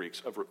and to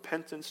Greeks of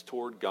repentance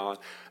toward God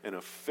and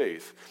of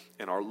faith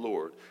in our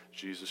Lord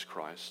Jesus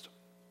Christ."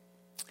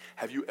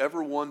 Have you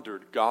ever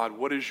wondered, God,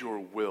 what is your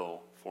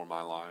will for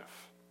my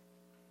life?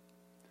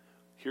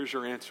 Here's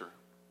your answer.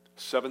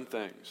 7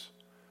 things.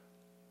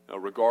 Now,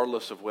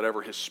 regardless of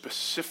whatever his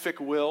specific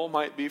will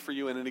might be for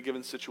you in any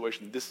given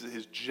situation, this is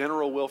his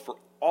general will for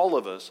all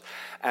of us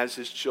as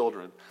his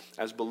children,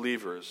 as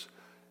believers.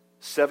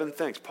 7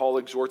 things. Paul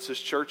exhorts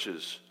his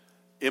churches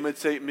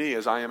imitate me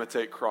as I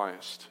imitate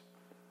Christ.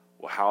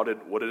 Well,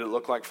 what did it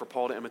look like for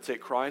Paul to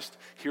imitate Christ?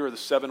 Here are the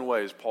 7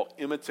 ways Paul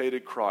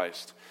imitated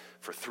Christ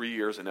for 3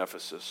 years in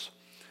Ephesus.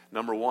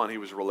 Number 1, he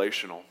was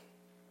relational.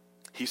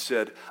 He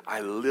said, I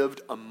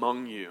lived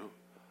among you.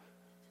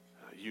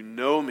 You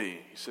know me.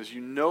 He says, you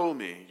know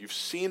me. You've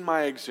seen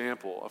my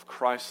example of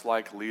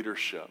Christ-like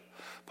leadership.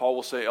 Paul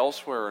will say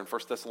elsewhere in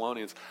 1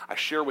 Thessalonians, I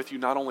share with you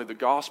not only the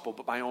gospel,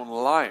 but my own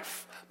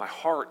life, my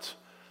heart.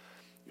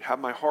 You have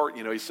my heart.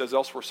 He says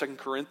elsewhere, 2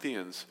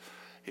 Corinthians,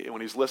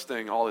 when he's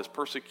listing all his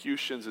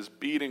persecutions, his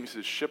beatings,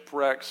 his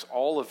shipwrecks,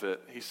 all of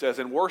it, he says,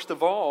 and worst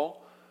of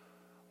all,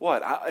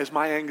 what? Is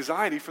my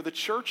anxiety for the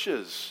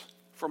churches,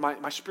 for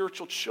my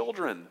spiritual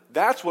children.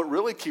 That's what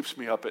really keeps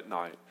me up at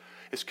night.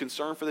 His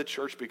concern for the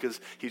church because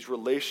he's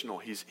relational.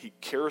 He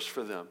cares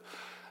for them.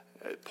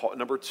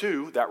 Number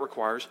 2, that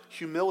requires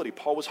humility.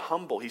 Paul was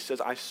humble. He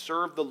says, I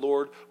serve the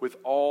Lord with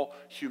all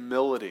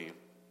humility.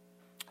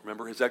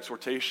 Remember his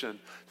exhortation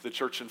to the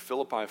church in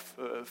Philippi,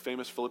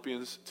 famous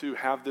Philippians 2,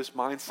 have this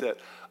mindset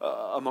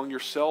among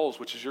yourselves,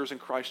 which is yours in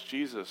Christ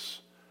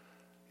Jesus.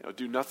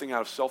 Do nothing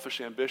out of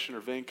selfish ambition or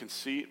vain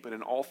conceit, but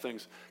in all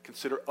things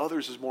consider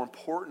others as more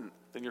important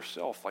than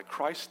yourself, like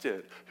Christ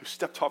did, who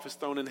stepped off his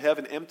throne in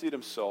heaven, emptied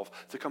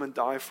himself to come and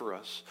die for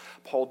us.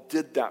 Paul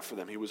did that for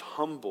them. He was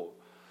humble.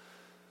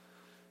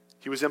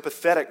 He was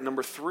empathetic.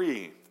 Number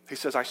 3, he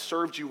says, I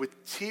served you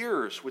with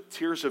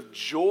tears of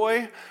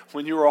joy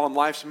when you were on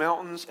life's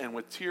mountains, and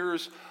with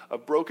tears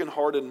of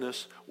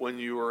brokenheartedness when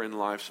you were in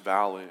life's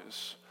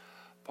valleys.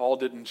 Paul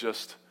didn't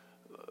just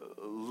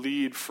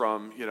lead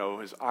from,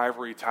 his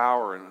ivory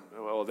tower and,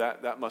 well,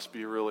 that must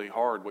be really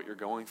hard what you're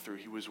going through.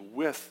 He was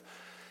with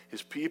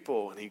his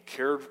people and he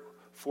cared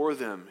for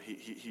them.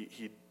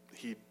 He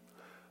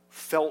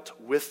felt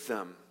with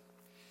them.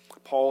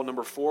 Paul,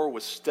 number 4,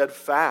 was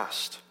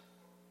steadfast.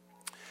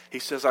 He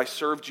says, I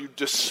served you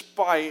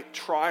despite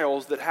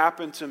trials that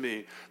happened to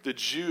me, the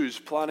Jews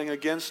plotting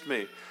against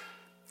me.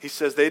 He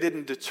says, they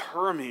didn't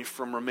deter me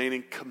from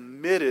remaining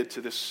committed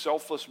to this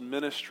selfless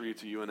ministry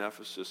to you in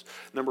Ephesus.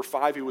 Number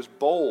 5, he was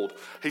bold.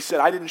 He said,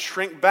 I didn't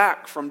shrink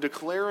back from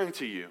declaring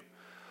to you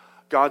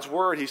God's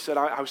word. He said,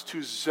 I was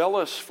too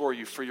zealous for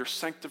you, for your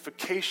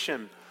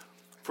sanctification,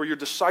 for your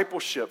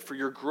discipleship, for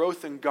your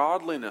growth in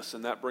godliness.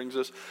 And that brings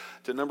us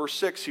to number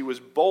 6. He was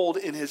bold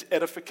in his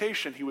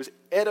edification. He was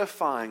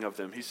edifying of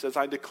them. He says,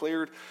 I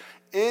declared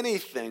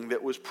anything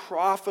that was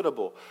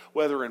profitable,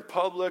 whether in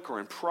public or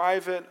in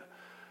private,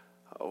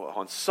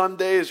 on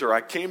Sundays, or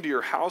I came to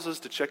your houses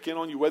to check in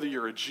on you, whether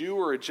you're a Jew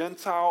or a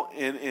Gentile.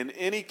 In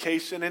any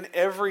case and in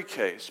every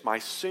case, my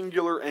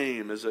singular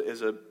aim as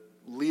a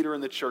leader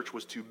in the church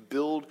was to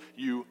build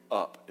you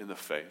up in the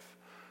faith,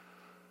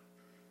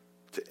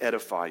 to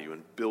edify you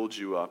and build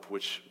you up,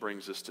 which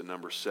brings us to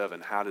number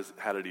 7. How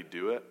did he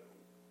do it?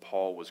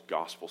 Paul was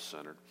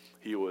gospel-centered.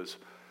 He was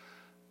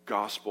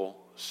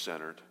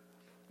gospel-centered.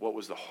 What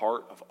was the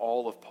heart of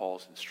all of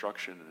Paul's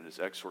instruction and his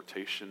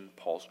exhortation,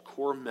 Paul's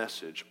core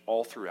message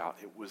all throughout?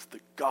 It was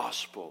the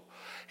gospel.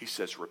 He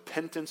says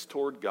repentance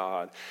toward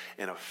God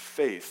and a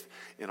faith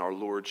in our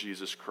Lord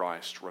Jesus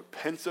Christ.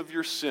 Repent of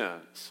your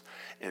sins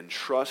and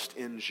trust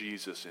in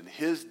Jesus, in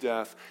his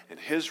death and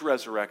his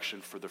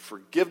resurrection for the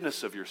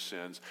forgiveness of your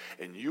sins,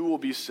 and you will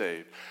be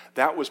saved.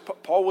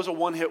 Paul was a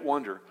one-hit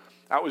wonder.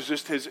 That was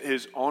just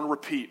his on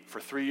repeat for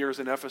 3 years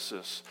in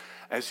Ephesus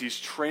as he's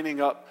training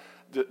up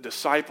the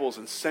disciples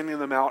and sending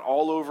them out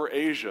all over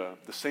Asia.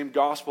 The same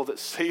gospel that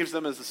saves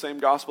them is the same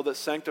gospel that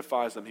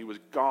sanctifies them. He was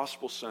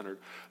gospel-centered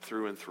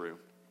through and through.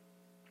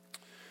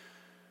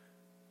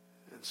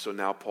 And so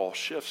now Paul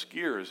shifts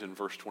gears in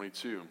verse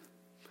 22.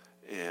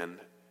 And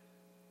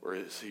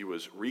whereas he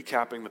was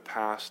recapping the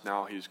past,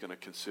 now he's going to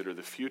consider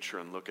the future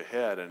and look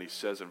ahead. And he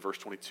says in verse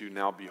 22,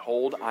 now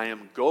behold, I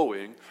am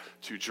going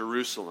to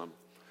Jerusalem,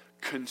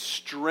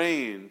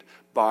 constrained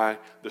by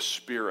the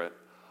Spirit.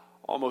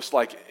 Almost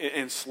like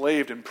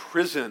enslaved,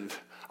 imprisoned.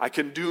 I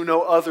can do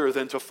no other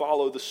than to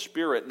follow the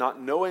Spirit, not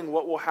knowing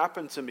what will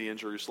happen to me in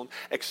Jerusalem,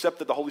 except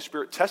that the Holy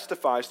Spirit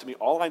testifies to me.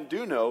 All I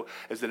do know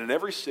is that in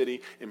every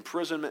city,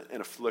 imprisonment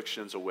and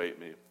afflictions await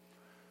me.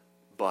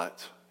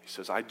 But, he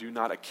says, I do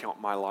not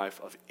account my life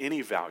of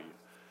any value,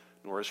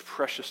 nor as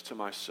precious to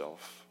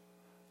myself.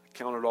 I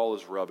count it all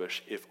as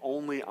rubbish, if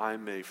only I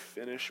may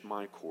finish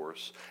my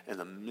course and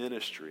the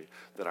ministry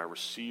that I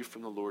received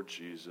from the Lord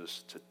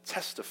Jesus to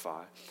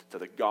testify to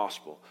the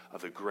gospel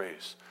of the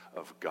grace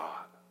of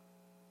God.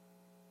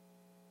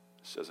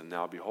 It says, and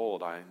now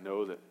behold, I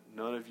know that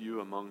none of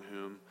you among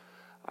whom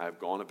I have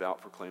gone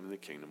about proclaiming the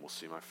kingdom will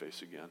see my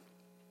face again.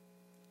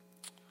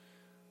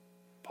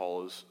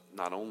 Paul has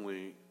not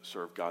only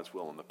served God's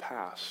will in the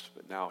past,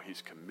 but now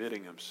he's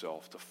committing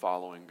himself to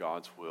following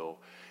God's will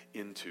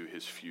into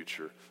his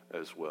future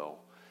as well.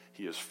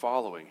 He is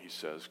following, he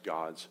says,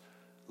 God's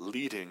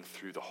leading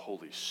through the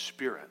Holy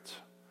Spirit,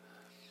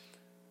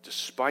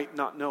 despite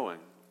not knowing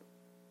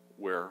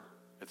where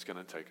it's going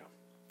to take him.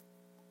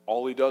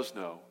 All he does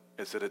know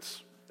is that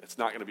it's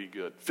not going to be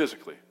good,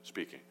 physically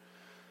speaking.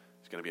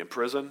 He's going to be in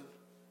prison,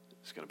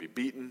 he's going to be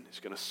beaten, he's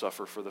going to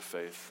suffer for the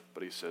faith,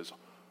 but he says,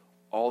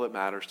 all that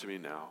matters to me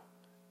now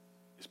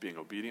is being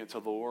obedient to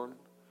the Lord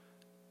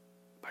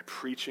by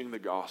preaching the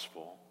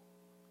gospel.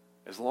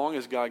 As long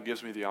as God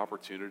gives me the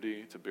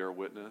opportunity to bear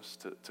witness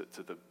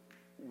to the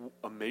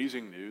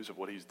amazing news of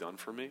what he's done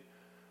for me,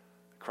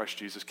 Christ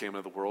Jesus came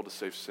into the world to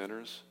save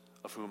sinners,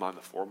 of whom I'm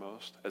the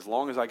foremost. As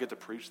long as I get to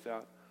preach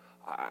that,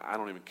 I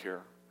don't even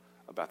care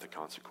about the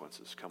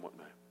consequences. Come with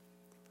me.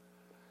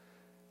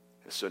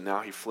 And so now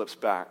he flips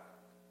back.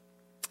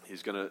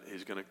 He's gonna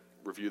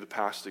review the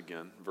past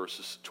again,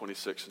 verses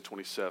 26 and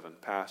 27.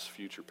 Past,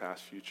 future,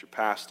 past, future,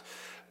 past.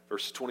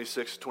 Verses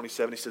 26 and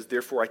 27, he says,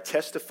 "Therefore I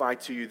testify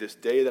to you this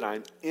day that I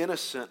am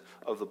innocent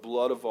of the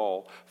blood of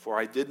all, for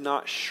I did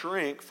not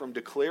shrink from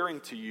declaring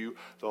to you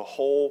the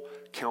whole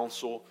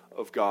counsel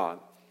of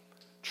God."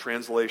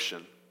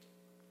 Translation: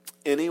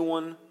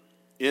 anyone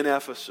in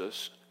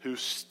Ephesus who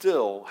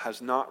still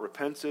has not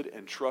repented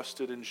and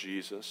trusted in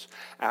Jesus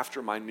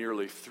after my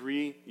nearly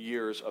 3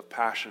 years of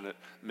passionate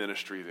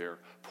ministry there,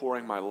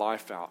 pouring my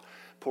life out,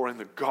 pouring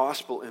the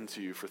gospel into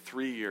you for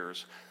 3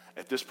 years,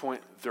 at this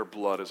point, their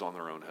blood is on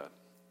their own head.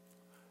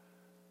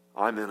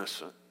 I'm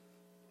innocent.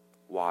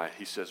 Why?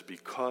 He says,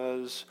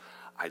 because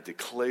I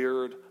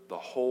declared the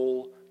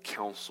whole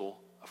counsel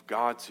of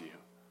God to you.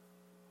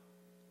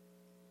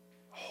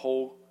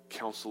 Whole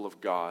counsel of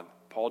God.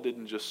 Paul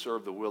didn't just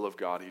serve the will of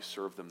God, he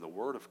served them the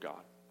word of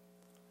God.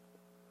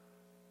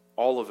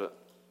 All of it.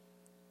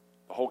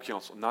 The whole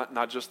counsel.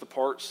 Not just the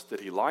parts that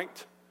he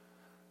liked,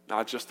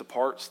 not just the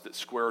parts that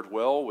squared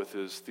well with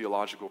his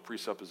theological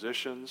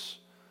presuppositions,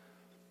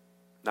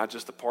 not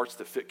just the parts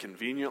that fit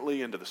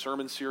conveniently into the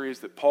sermon series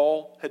that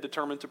Paul had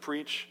determined to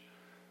preach.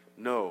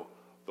 No,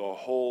 the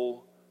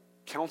whole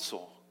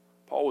counsel.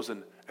 Paul was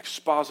an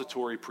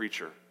expository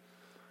preacher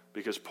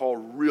because Paul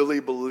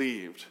really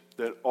believed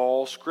that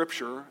all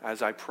Scripture,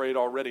 as I prayed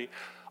already,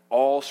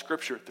 all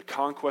Scripture, the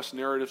conquest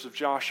narratives of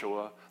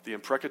Joshua, the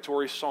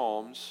imprecatory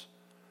Psalms,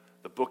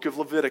 the book of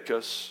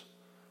Leviticus,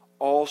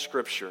 all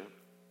Scripture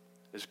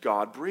is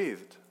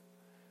God-breathed,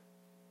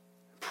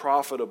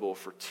 profitable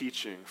for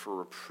teaching, for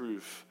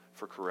reproof,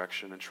 for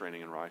correction, and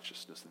training in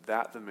righteousness,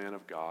 that the man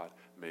of God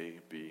may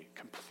be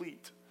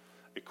complete,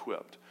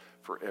 equipped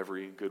for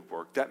every good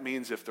work. That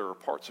means if there are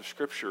parts of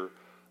Scripture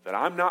that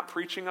I'm not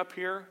preaching up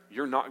here,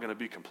 you're not going to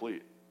be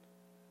complete.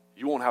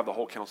 You won't have the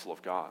whole counsel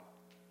of God.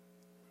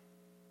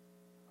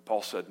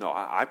 Paul said, no,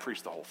 I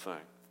preach the whole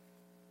thing.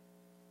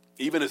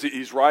 Even as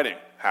he's writing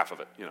half of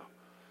it,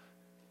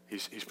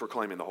 he's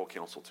proclaiming the whole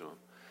counsel to him.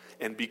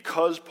 And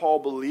because Paul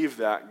believed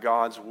that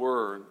God's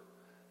word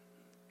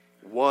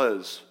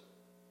was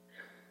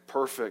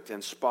perfect,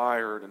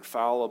 inspired,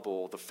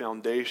 infallible, the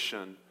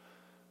foundation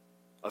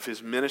of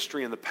his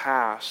ministry in the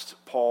past,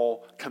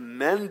 Paul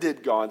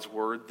commended God's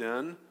word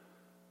then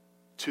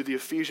to the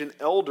Ephesian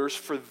elders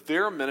for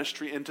their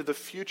ministry into the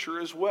future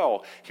as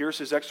well. Here's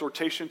his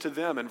exhortation to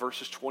them in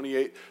verses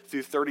 28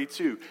 through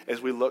 32.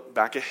 As we look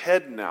back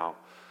ahead now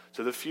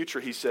to the future,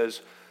 he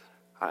says,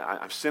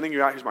 I'm sending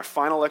you out. Here's my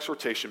final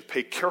exhortation.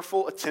 Pay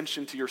careful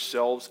attention to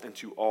yourselves and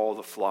to all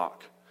the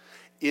flock,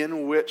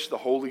 in which the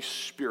Holy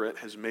Spirit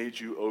has made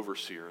you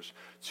overseers,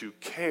 to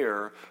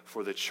care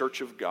for the church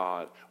of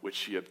God, which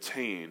he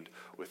obtained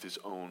with his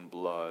own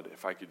blood.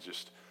 If I could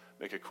just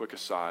make a quick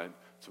aside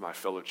to my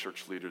fellow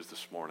church leaders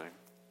this morning.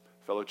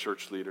 Fellow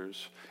church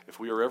leaders, if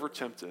we are ever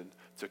tempted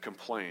to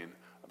complain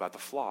about the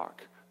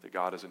flock that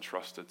God has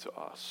entrusted to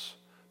us,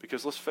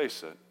 because let's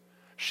face it,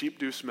 sheep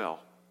do smell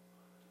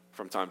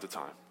from time to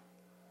time.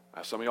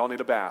 Some of y'all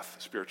need a bath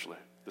spiritually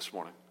this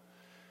morning.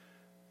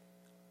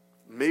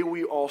 May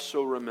we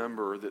also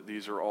remember that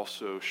these are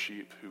also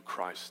sheep who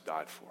Christ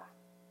died for.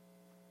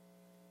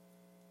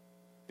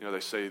 They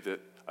say that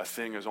a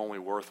thing is only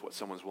worth what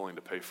someone's willing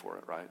to pay for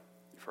it, right?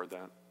 You've heard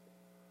that?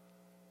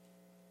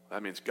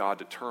 That means God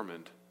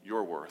determined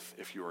your worth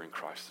if you are in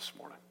Christ this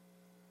morning,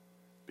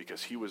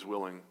 because he was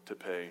willing to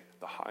pay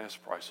the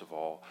highest price of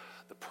all,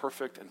 the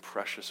perfect and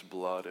precious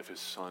blood of his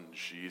son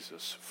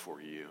Jesus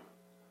for you.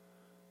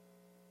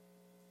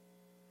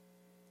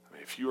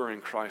 If you are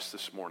in Christ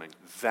this morning,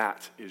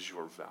 that is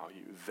your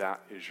value.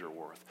 That is your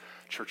worth.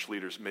 Church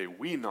leaders, may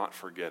we not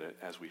forget it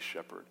as we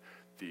shepherd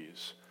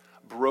these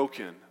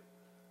broken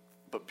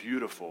but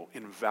beautiful,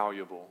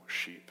 invaluable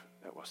sheep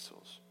at West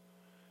Hills.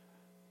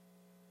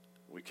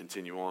 We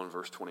continue on,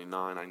 verse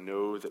 29. I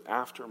know that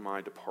after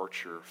my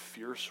departure,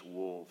 fierce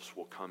wolves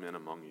will come in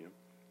among you,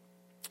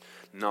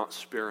 not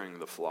sparing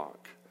the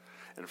flock.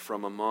 And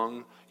from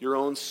among your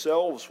own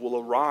selves will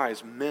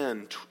arise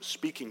men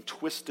speaking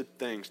twisted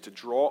things to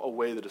draw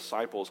away the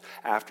disciples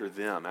after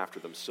them, after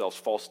themselves,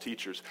 false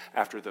teachers,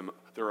 after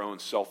their own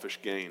selfish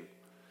gain.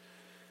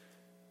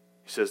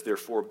 He says,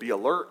 therefore, be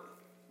alert.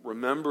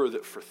 Remember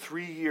that for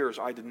 3 years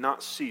I did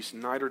not cease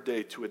night or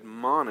day to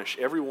admonish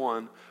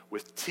everyone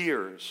with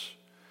tears.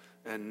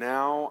 And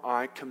now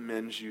I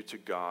commend you to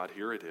God,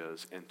 here it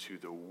is, and to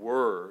the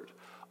word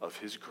of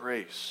his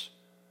grace,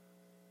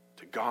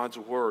 to God's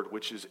word,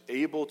 which is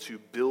able to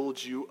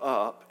build you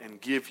up and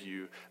give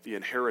you the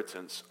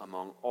inheritance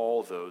among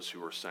all those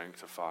who are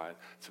sanctified,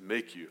 to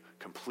make you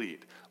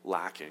complete,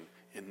 lacking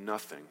in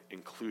nothing,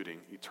 including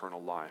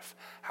eternal life.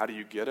 How do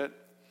you get it?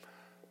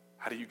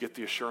 How do you get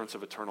the assurance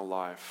of eternal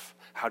life?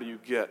 How do you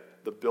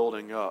get the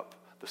building up,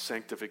 the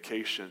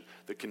sanctification,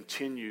 the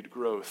continued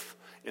growth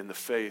in the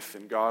faith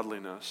and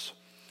godliness?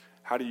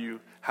 How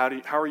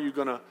are you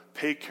going to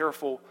pay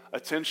careful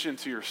attention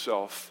to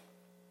yourself?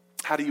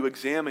 How do you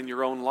examine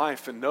your own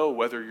life and know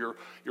whether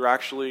you're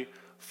actually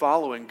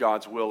following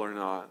God's will or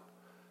not?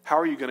 How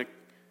are you going to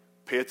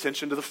pay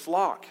attention to the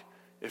flock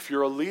if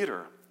you're a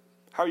leader?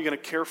 How are you going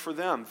to care for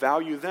them,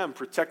 value them,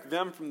 protect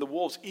them from the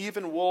wolves,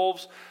 even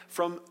wolves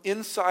from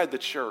inside the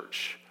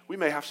church? We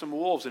may have some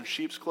wolves in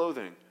sheep's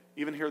clothing,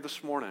 even here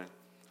this morning.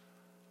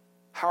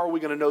 How are we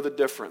going to know the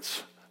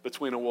difference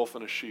between a wolf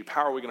and a sheep?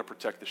 How are we going to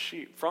protect the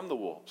sheep from the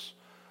wolves?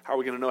 How are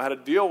we going to know how to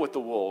deal with the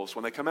wolves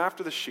when they come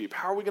after the sheep?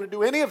 How are we going to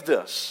do any of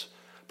this?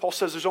 Paul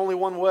says there's only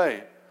one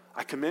way.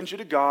 I commend you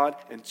to God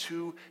and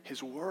to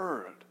His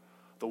Word,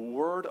 the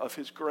Word of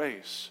His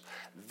grace.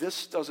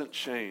 This doesn't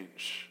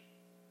change.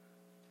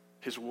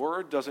 His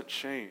Word doesn't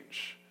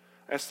change.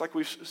 It's like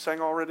we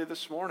sang already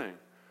this morning.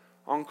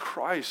 On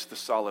Christ, the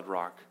solid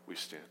rock, we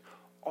stand.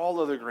 All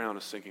other ground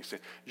is sinking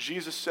sand.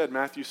 Jesus said,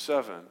 Matthew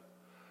 7,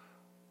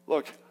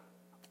 look,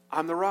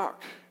 I'm the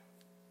rock.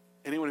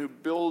 Anyone who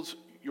builds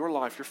your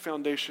life, your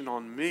foundation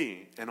on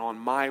me and on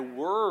my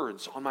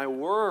words,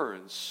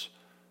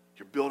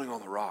 you're building on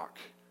the rock.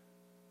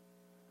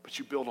 But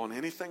you build on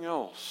anything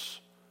else,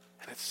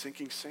 and it's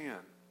sinking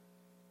sand.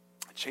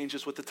 It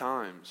changes with the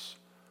times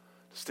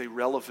to stay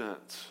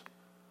relevant.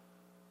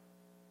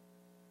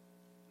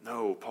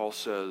 No, Paul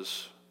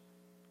says,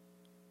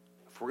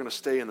 if we're going to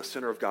stay in the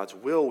center of God's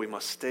will, we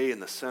must stay in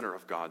the center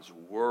of God's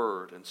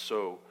word. And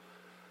so,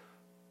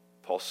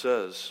 Paul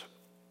says,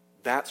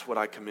 that's what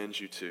I commend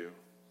you to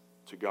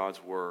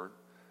God's word.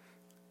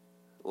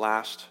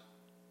 Last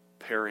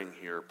pairing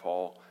here,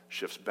 Paul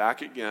shifts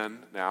back again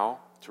now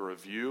to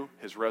review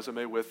his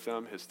resume with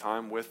them, his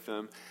time with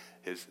them,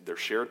 their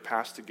shared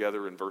past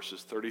together in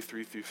verses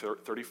 33 through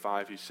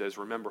 35. He says,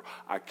 remember,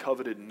 I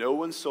coveted no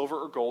one's silver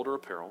or gold or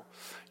apparel.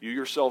 You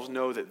yourselves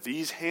know that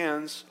these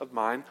hands of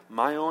mine,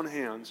 my own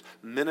hands,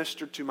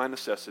 ministered to my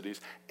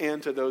necessities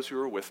and to those who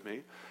are with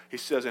me. He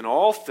says, in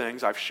all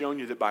things I've shown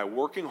you that by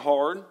working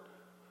hard,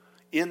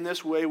 in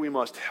this way we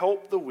must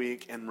help the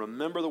weak and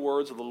remember the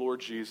words of the Lord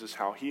Jesus,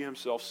 how he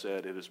himself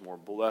said, it is more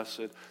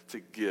blessed to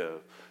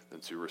give than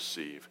to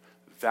receive.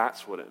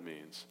 That's what it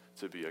means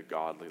to be a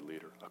godly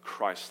leader, a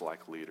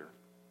Christ-like leader.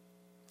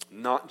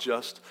 Not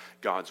just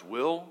God's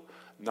will,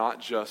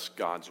 not just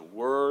God's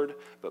word,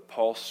 but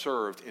Paul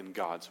served in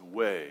God's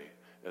way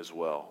as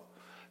well.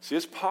 See,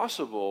 it's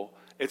possible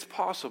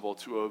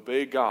to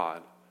obey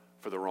God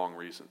for the wrong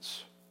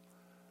reasons,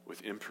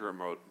 with impure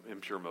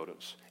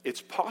motives.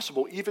 It's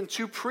possible even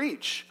to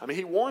preach. I mean,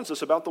 he warns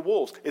us about the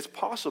wolves. It's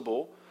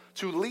possible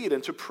to lead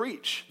and to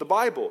preach the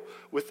Bible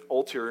with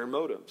ulterior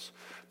motives.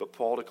 But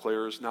Paul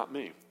declares, not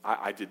me.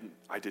 I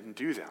didn't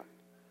do that.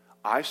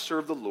 I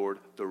serve the Lord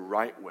the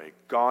right way,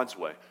 God's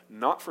way,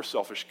 not for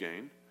selfish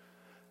gain,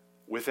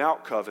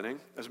 without coveting.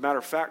 As a matter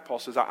of fact, Paul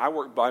says, I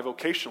work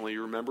bivocationally,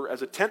 you remember,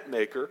 as a tent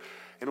maker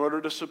in order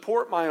to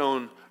support my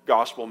own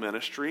gospel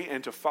ministry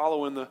and to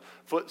follow in the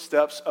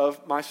footsteps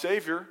of my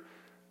Savior,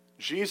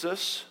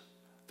 Jesus,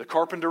 the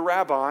carpenter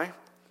rabbi,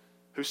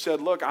 who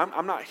said, look,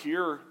 I'm not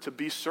here to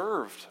be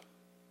served,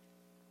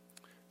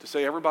 to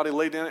say everybody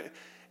lay down.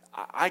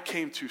 I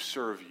came to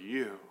serve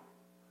you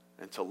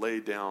and to lay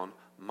down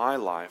my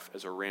life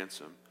as a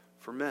ransom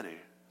for many.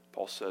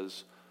 Paul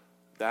says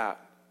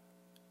that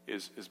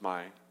is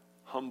my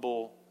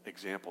humble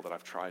example that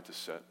I've tried to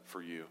set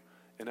for you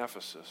in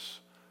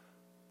Ephesus,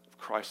 of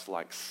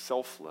Christ-like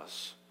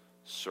selfless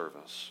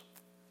service.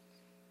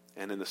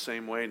 And in the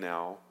same way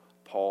now,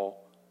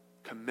 Paul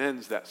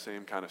commends that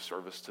same kind of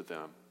service to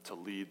them, to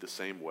lead the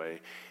same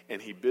way.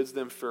 And he bids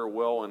them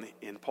farewell,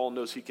 and Paul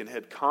knows he can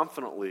head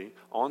confidently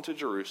on to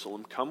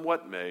Jerusalem, come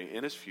what may,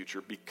 in his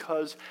future,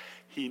 because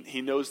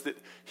he knows that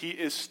he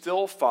is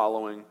still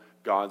following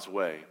God's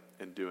way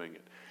and doing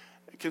it.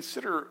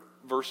 Consider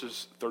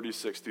verses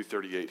 36 through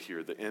 38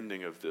 here, the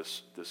ending of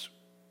this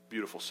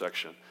beautiful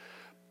section.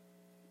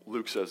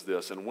 Luke says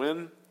this, and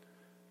when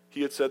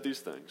he had said these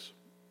things,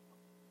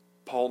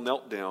 Paul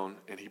knelt down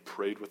and he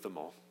prayed with them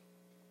all.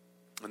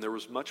 And there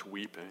was much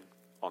weeping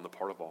on the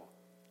part of all.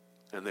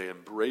 And they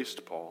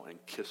embraced Paul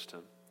and kissed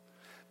him,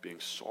 being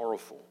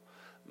sorrowful,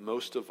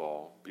 most of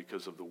all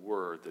because of the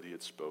word that he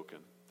had spoken,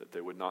 that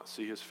they would not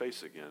see his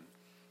face again.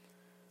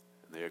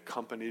 And they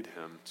accompanied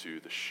him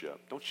to the ship.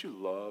 Don't you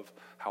love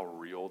how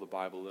real the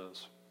Bible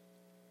is?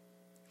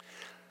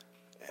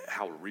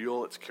 How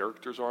real its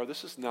characters are?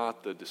 This is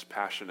not the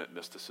dispassionate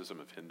mysticism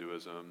of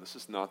Hinduism. This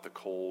is not the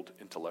cold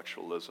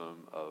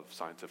intellectualism of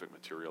scientific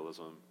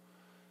materialism.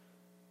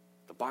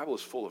 The Bible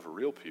is full of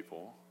real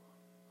people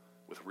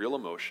with real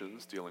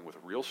emotions, dealing with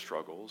real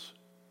struggles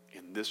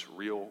in this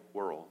real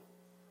world,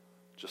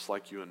 just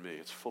like you and me.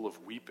 It's full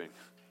of weeping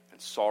and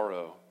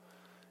sorrow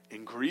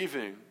and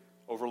grieving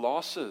over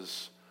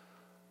losses.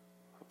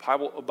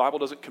 The Bible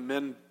doesn't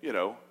commend,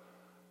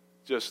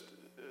 just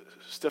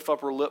stiff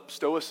upper lip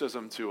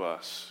stoicism to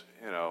us.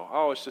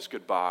 Oh, it's just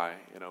goodbye,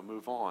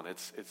 move on.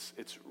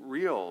 It's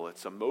real,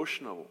 it's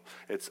emotional.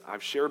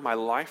 I've shared my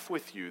life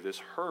with you. This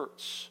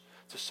hurts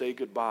to say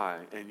goodbye.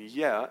 And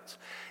yet,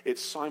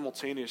 it's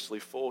simultaneously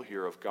full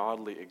here of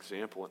godly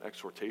example and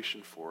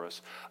exhortation for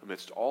us.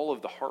 Amidst all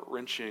of the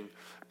heart-wrenching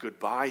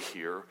goodbye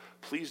here,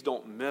 please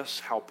don't miss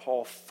how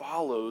Paul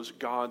follows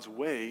God's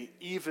way,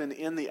 even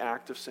in the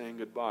act of saying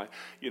goodbye.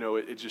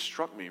 It just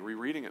struck me,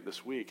 rereading it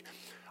this week.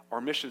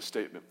 Our mission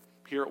statement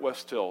here at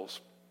West Hills,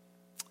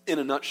 in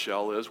a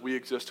nutshell, is we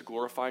exist to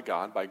glorify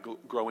God by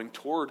growing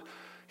toward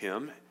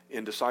Him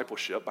in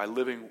discipleship, by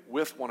living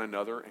with one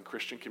another in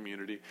Christian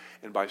community,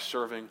 and by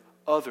serving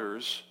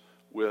others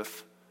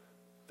with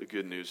the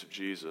good news of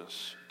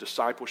Jesus.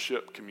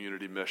 Discipleship,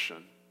 community,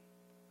 mission.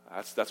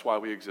 That's why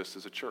we exist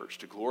as a church,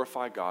 to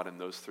glorify God in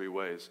those three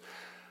ways.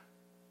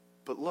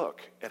 But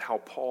look at how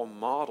Paul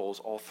models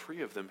all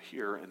three of them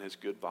here in his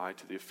goodbye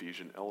to the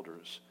Ephesian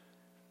elders.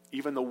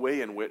 Even the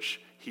way in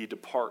which he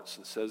departs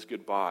and says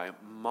goodbye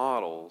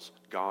models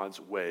God's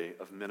way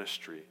of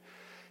ministry.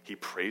 He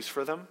prays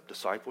for them,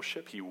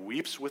 discipleship. He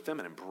weeps with them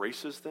and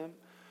embraces them,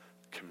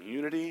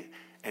 community,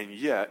 and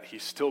yet he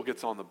still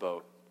gets on the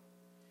boat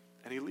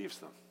and he leaves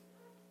them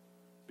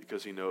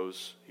because he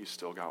knows he's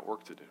still got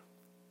work to do,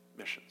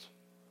 missions.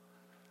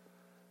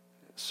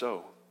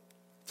 So,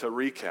 to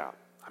recap,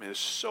 there's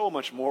so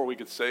much more we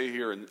could say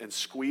here and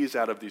squeeze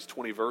out of these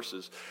 20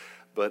 verses.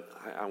 But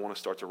I want to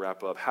start to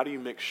wrap up. How do you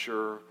make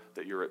sure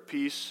that you're at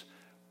peace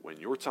when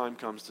your time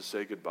comes to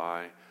say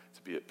goodbye,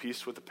 to be at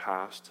peace with the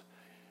past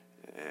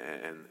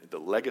and the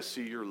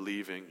legacy you're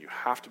leaving? You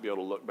have to be able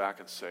to look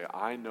back and say,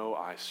 I know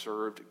I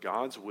served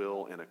God's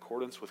will in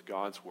accordance with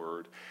God's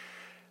word,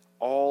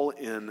 all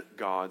in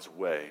God's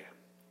way.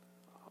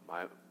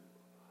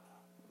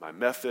 My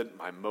method,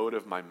 my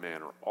motive, my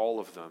manner, all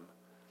of them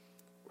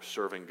were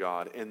serving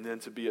God. And then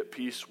to be at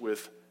peace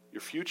with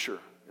your future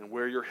and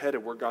where you're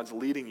headed, where God's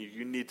leading you.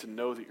 You need to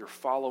know that you're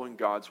following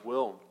God's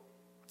will,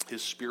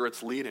 His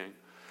Spirit's leading,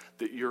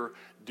 that you're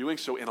doing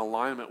so in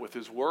alignment with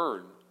His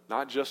Word.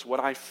 Not just what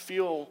I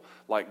feel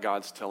like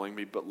God's telling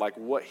me, but like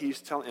what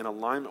He's telling, in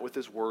alignment with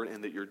His Word,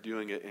 and that you're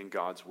doing it in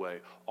God's way,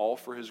 all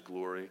for His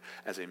glory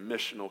as a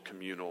missional,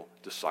 communal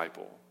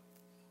disciple.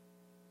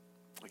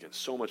 Again,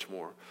 so much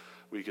more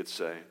we could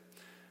say.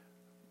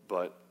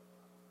 But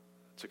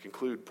to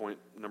conclude, point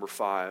number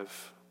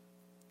 5,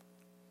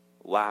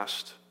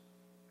 last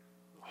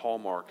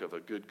hallmark of a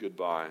good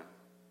goodbye,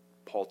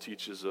 Paul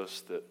teaches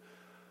us that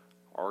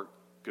our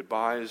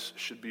goodbyes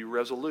should be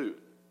resolute.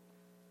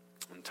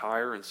 In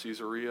Tyre and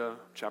Caesarea,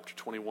 chapter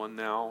 21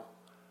 now,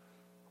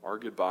 our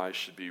goodbyes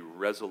should be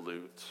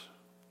resolute,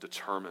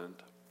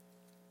 determined,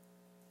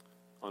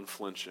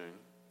 unflinching.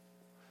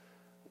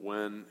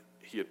 When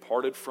he had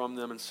parted from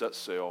them and set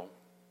sail,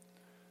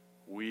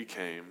 we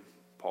came,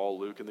 Paul,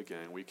 Luke, and the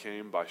gang, we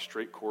came by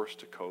straight course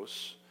to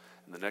Kos,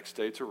 and the next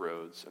day to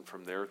Rhodes, and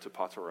from there to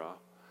Patara.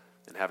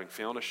 And having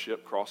found a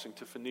ship crossing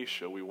to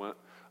Phoenicia, we went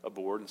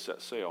aboard and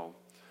set sail.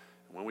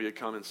 And when we had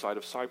come in sight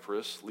of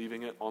Cyprus,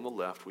 leaving it on the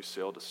left, we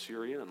sailed to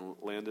Syria and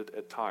landed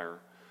at Tyre.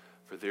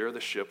 For there the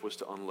ship was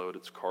to unload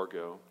its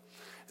cargo.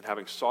 And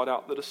having sought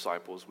out the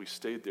disciples, we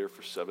stayed there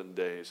for 7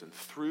 days. And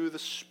through the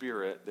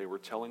Spirit, they were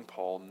telling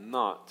Paul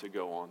not to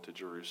go on to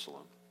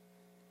Jerusalem.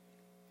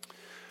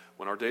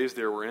 When our days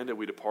there were ended,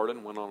 we departed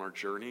and went on our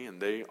journey,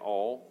 and they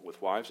all,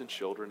 with wives and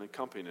children,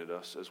 accompanied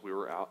us as we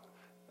were out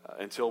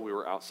until we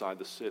were outside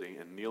the city.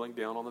 And kneeling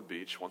down on the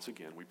beach, once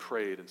again, we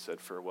prayed and said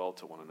farewell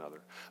to one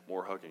another.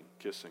 More hugging,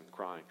 kissing,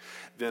 crying.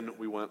 Then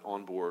we went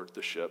on board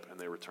the ship, and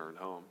they returned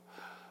home.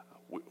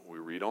 We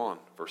read on,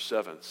 verse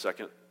 7,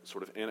 second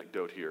sort of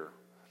anecdote here,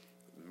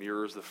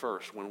 mirrors the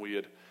first. When we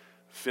had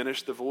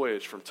finished the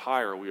voyage from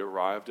Tyre, we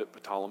arrived at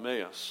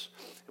Ptolemais,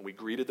 and we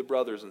greeted the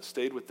brothers and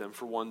stayed with them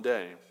for 1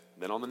 day.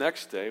 Then on the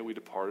next day, we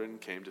departed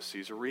and came to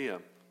Caesarea,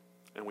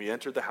 and we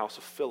entered the house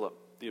of Philip,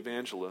 the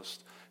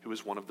evangelist, who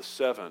was one of the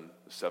seven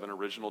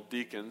original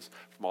deacons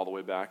from all the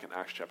way back in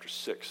Acts chapter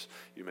 6,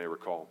 you may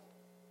recall.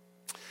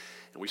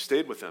 And we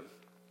stayed with him,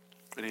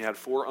 and he had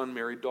 4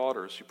 unmarried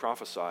daughters who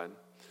prophesied.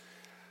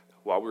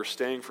 While we were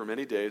staying for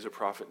many days, a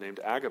prophet named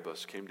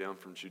Agabus came down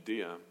from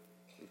Judea.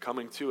 And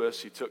coming to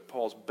us, he took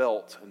Paul's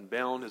belt and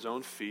bound his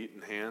own feet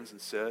and hands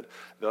and said,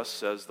 "Thus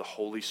says the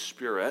Holy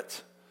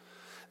Spirit,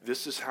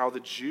 this is how the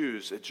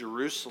Jews at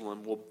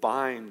Jerusalem will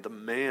bind the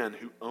man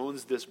who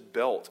owns this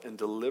belt and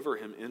deliver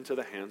him into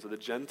the hands of the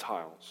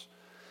Gentiles."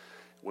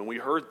 When we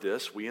heard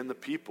this, we and the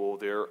people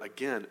there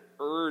again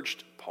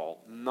urged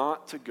Paul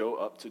not to go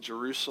up to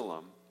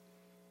Jerusalem.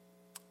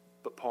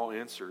 But Paul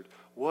answered,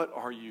 "What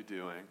are you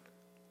doing?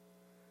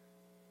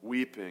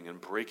 Weeping and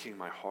breaking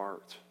my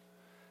heart.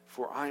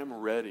 For I am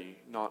ready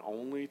not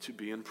only to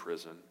be in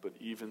prison, but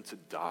even to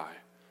die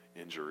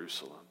in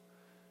Jerusalem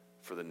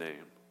for the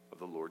name of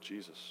the Lord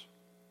Jesus."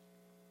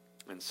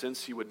 And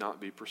since he would not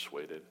be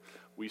persuaded,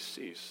 we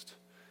ceased,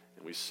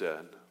 and we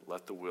said,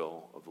 "Let the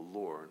will of the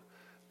Lord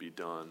be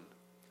done."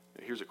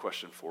 Now, here's a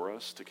question for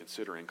us to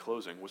consider in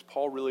closing. Was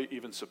Paul really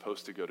even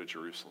supposed to go to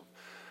Jerusalem?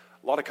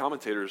 A lot of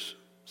commentators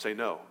say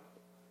no.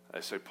 I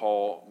say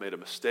Paul made a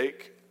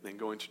mistake in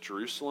going to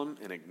Jerusalem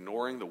and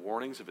ignoring the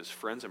warnings of his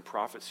friends and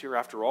prophets here.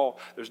 After all,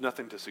 there's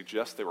nothing to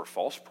suggest they were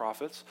false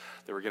prophets.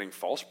 They were getting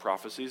false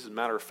prophecies. As a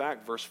matter of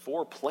fact, verse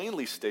 4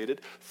 plainly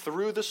stated,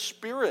 through the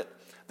Spirit,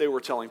 they were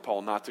telling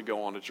Paul not to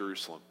go on to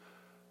Jerusalem.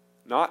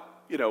 Not,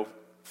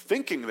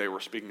 thinking they were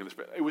speaking in the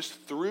Spirit. It was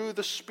through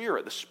the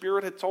Spirit. The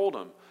Spirit had told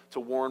them to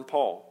warn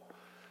Paul.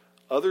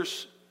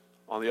 Others,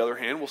 on the other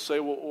hand, will say,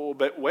 well,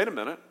 wait a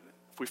minute.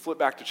 If we flip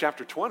back to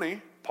chapter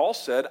 20, Paul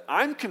said,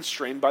 I'm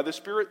constrained by the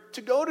Spirit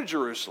to go to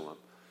Jerusalem.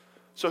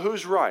 So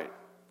who's right?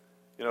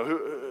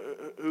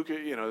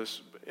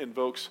 This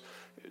invokes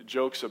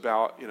jokes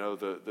about,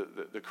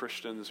 the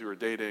Christians who are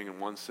dating, and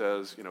one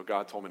says,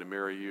 God told me to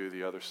marry you.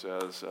 The other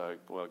says,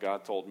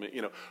 God told me,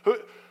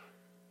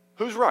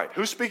 who's right?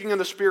 Who's speaking in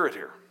the Spirit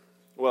here?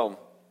 Well,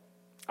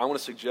 I want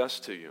to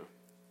suggest to you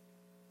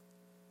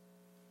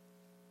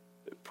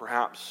that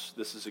perhaps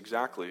this is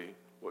exactly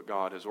what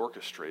God has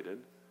orchestrated,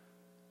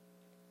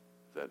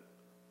 that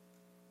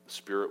the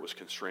Spirit was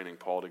constraining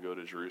Paul to go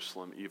to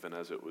Jerusalem, even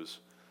as it was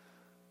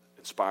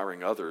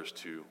inspiring others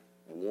to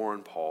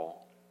warn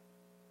Paul,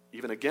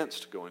 even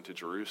against going to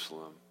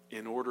Jerusalem,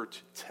 in order to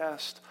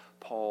test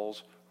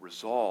Paul's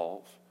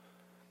resolve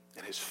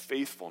and his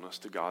faithfulness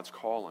to God's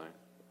calling.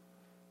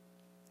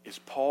 Is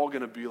Paul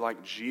going to be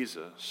like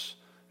Jesus,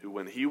 who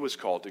when he was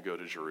called to go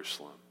to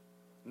Jerusalem,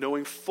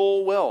 knowing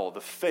full well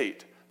the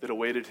fate that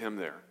awaited him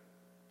there,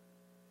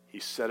 he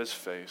set his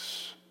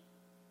face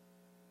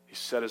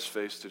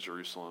to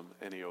Jerusalem,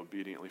 and he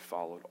obediently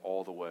followed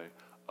all the way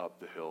up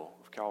the hill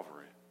of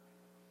Calvary?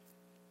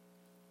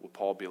 Will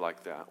Paul be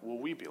like that? Will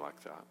we be like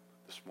that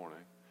this morning?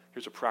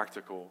 Here's a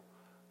practical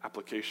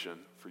application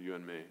for you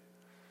and me.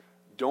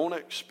 Don't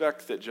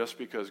expect that just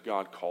because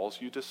God calls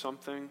you to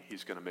something,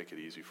 he's going to make it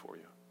easy for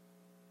you.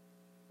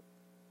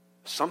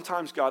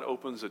 Sometimes God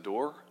opens a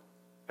door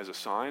as a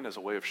sign, as a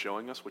way of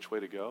showing us which way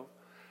to go.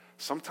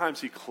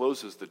 Sometimes he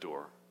closes the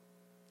door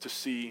to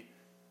see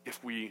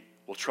if we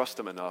will trust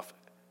him enough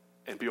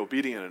and be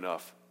obedient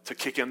enough to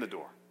kick in the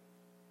door.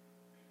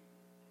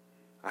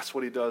 That's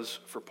what he does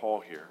for Paul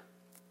here.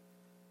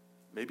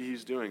 Maybe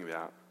he's doing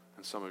that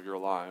in some of your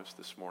lives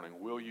this morning.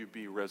 Will you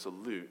be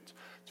resolute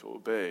to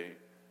obey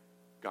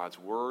God's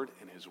word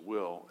and his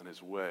will and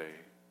his way,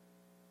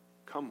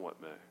 come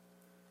what may?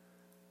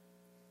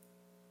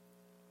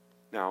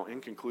 Now,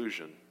 in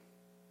conclusion,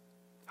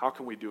 how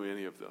can we do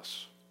any of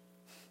this?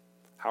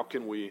 How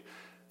can we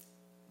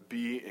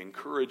be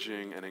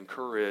encouraging and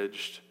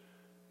encouraged,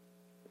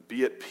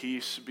 be at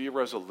peace, be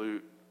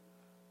resolute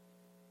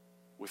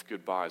with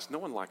goodbyes? No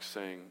one likes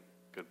saying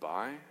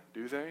goodbye,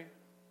 do they?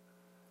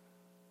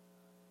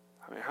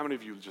 I mean, how many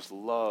of you just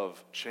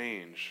love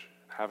change,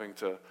 having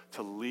to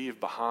leave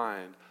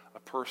behind a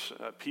person,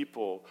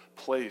 people,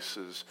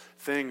 places,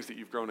 things that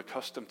you've grown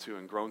accustomed to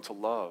and grown to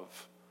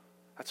love?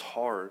 That's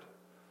hard.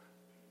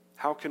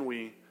 How can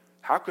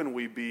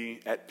we be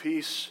at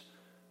peace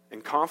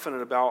and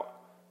confident about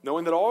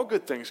knowing that all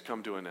good things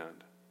come to an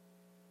end?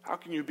 How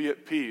can you be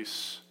at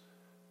peace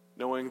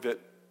knowing that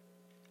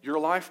your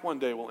life one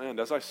day will end?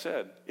 As I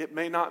said, it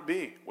may not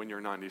be when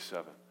you're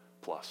 97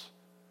 plus.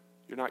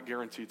 You're not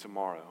guaranteed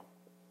tomorrow.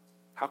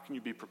 How can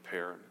you be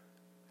prepared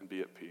and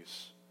be at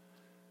peace?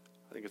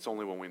 I think it's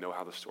only when we know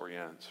how the story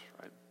ends,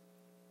 right?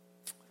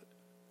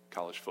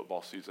 College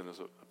football season is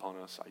upon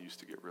us. I used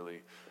to get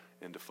really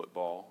into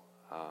football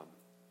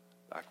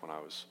back when I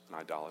was an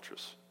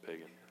idolatrous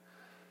pagan.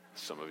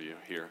 Some of you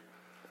here.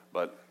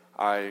 But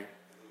I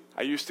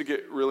used to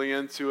get really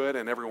into it,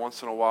 and every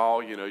once in a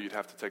while, you'd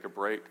have to take a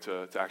break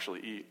to actually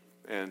eat.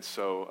 And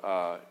so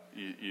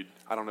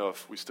I don't know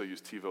if we still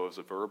use TiVo as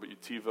a verb, but you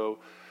TiVo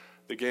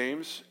the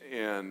games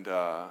and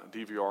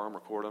DVR them,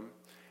 record them,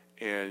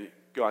 and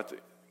go out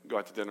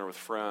to dinner with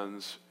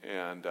friends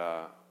and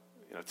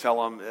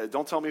tell them,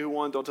 don't tell me who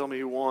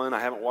won. I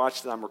haven't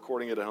watched it. I'm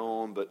recording it at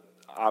home, but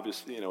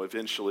obviously,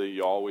 eventually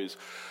you always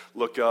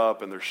look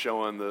up and they're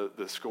showing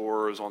the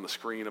scores on the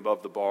screen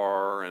above the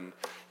bar, and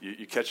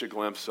you catch a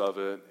glimpse of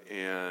it,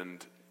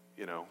 and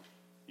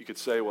you could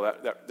say, well,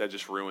 that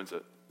just ruins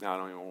it. Now I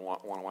don't even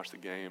want to watch the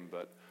game,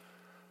 but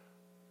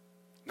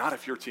not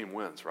if your team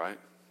wins, right?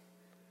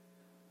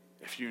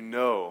 If you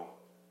know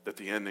that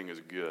the ending is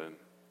good,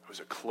 it was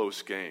a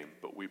close game,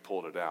 but we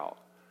pulled it out.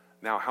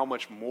 Now, how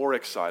much more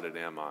excited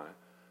am I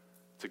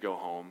to go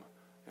home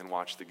and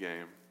watch the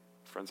game?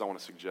 Friends, I want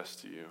to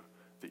suggest to you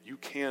that you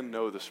can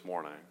know this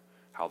morning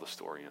how the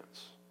story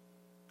ends,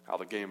 how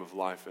the game of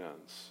life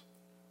ends.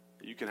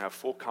 You can have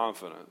full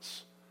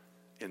confidence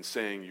in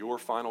saying your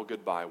final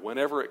goodbye,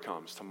 whenever it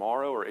comes,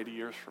 tomorrow or 80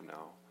 years from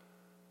now.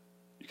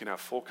 You can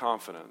have full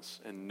confidence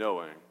in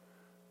knowing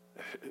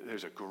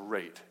there's a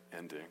great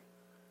ending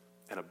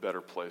and a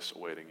better place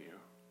awaiting you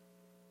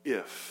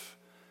if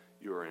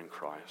you are in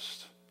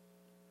Christ.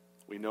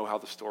 We know how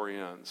the story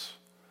ends,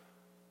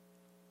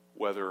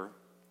 whether,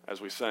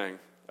 as we sang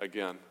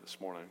again this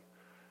morning,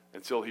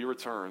 until he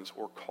returns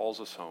or calls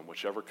us home,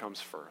 whichever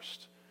comes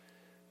first.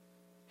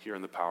 Here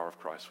in the power of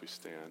Christ we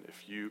stand.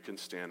 If you can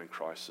stand in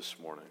Christ this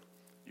morning,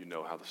 you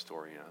know how the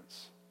story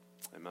ends.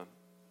 Amen.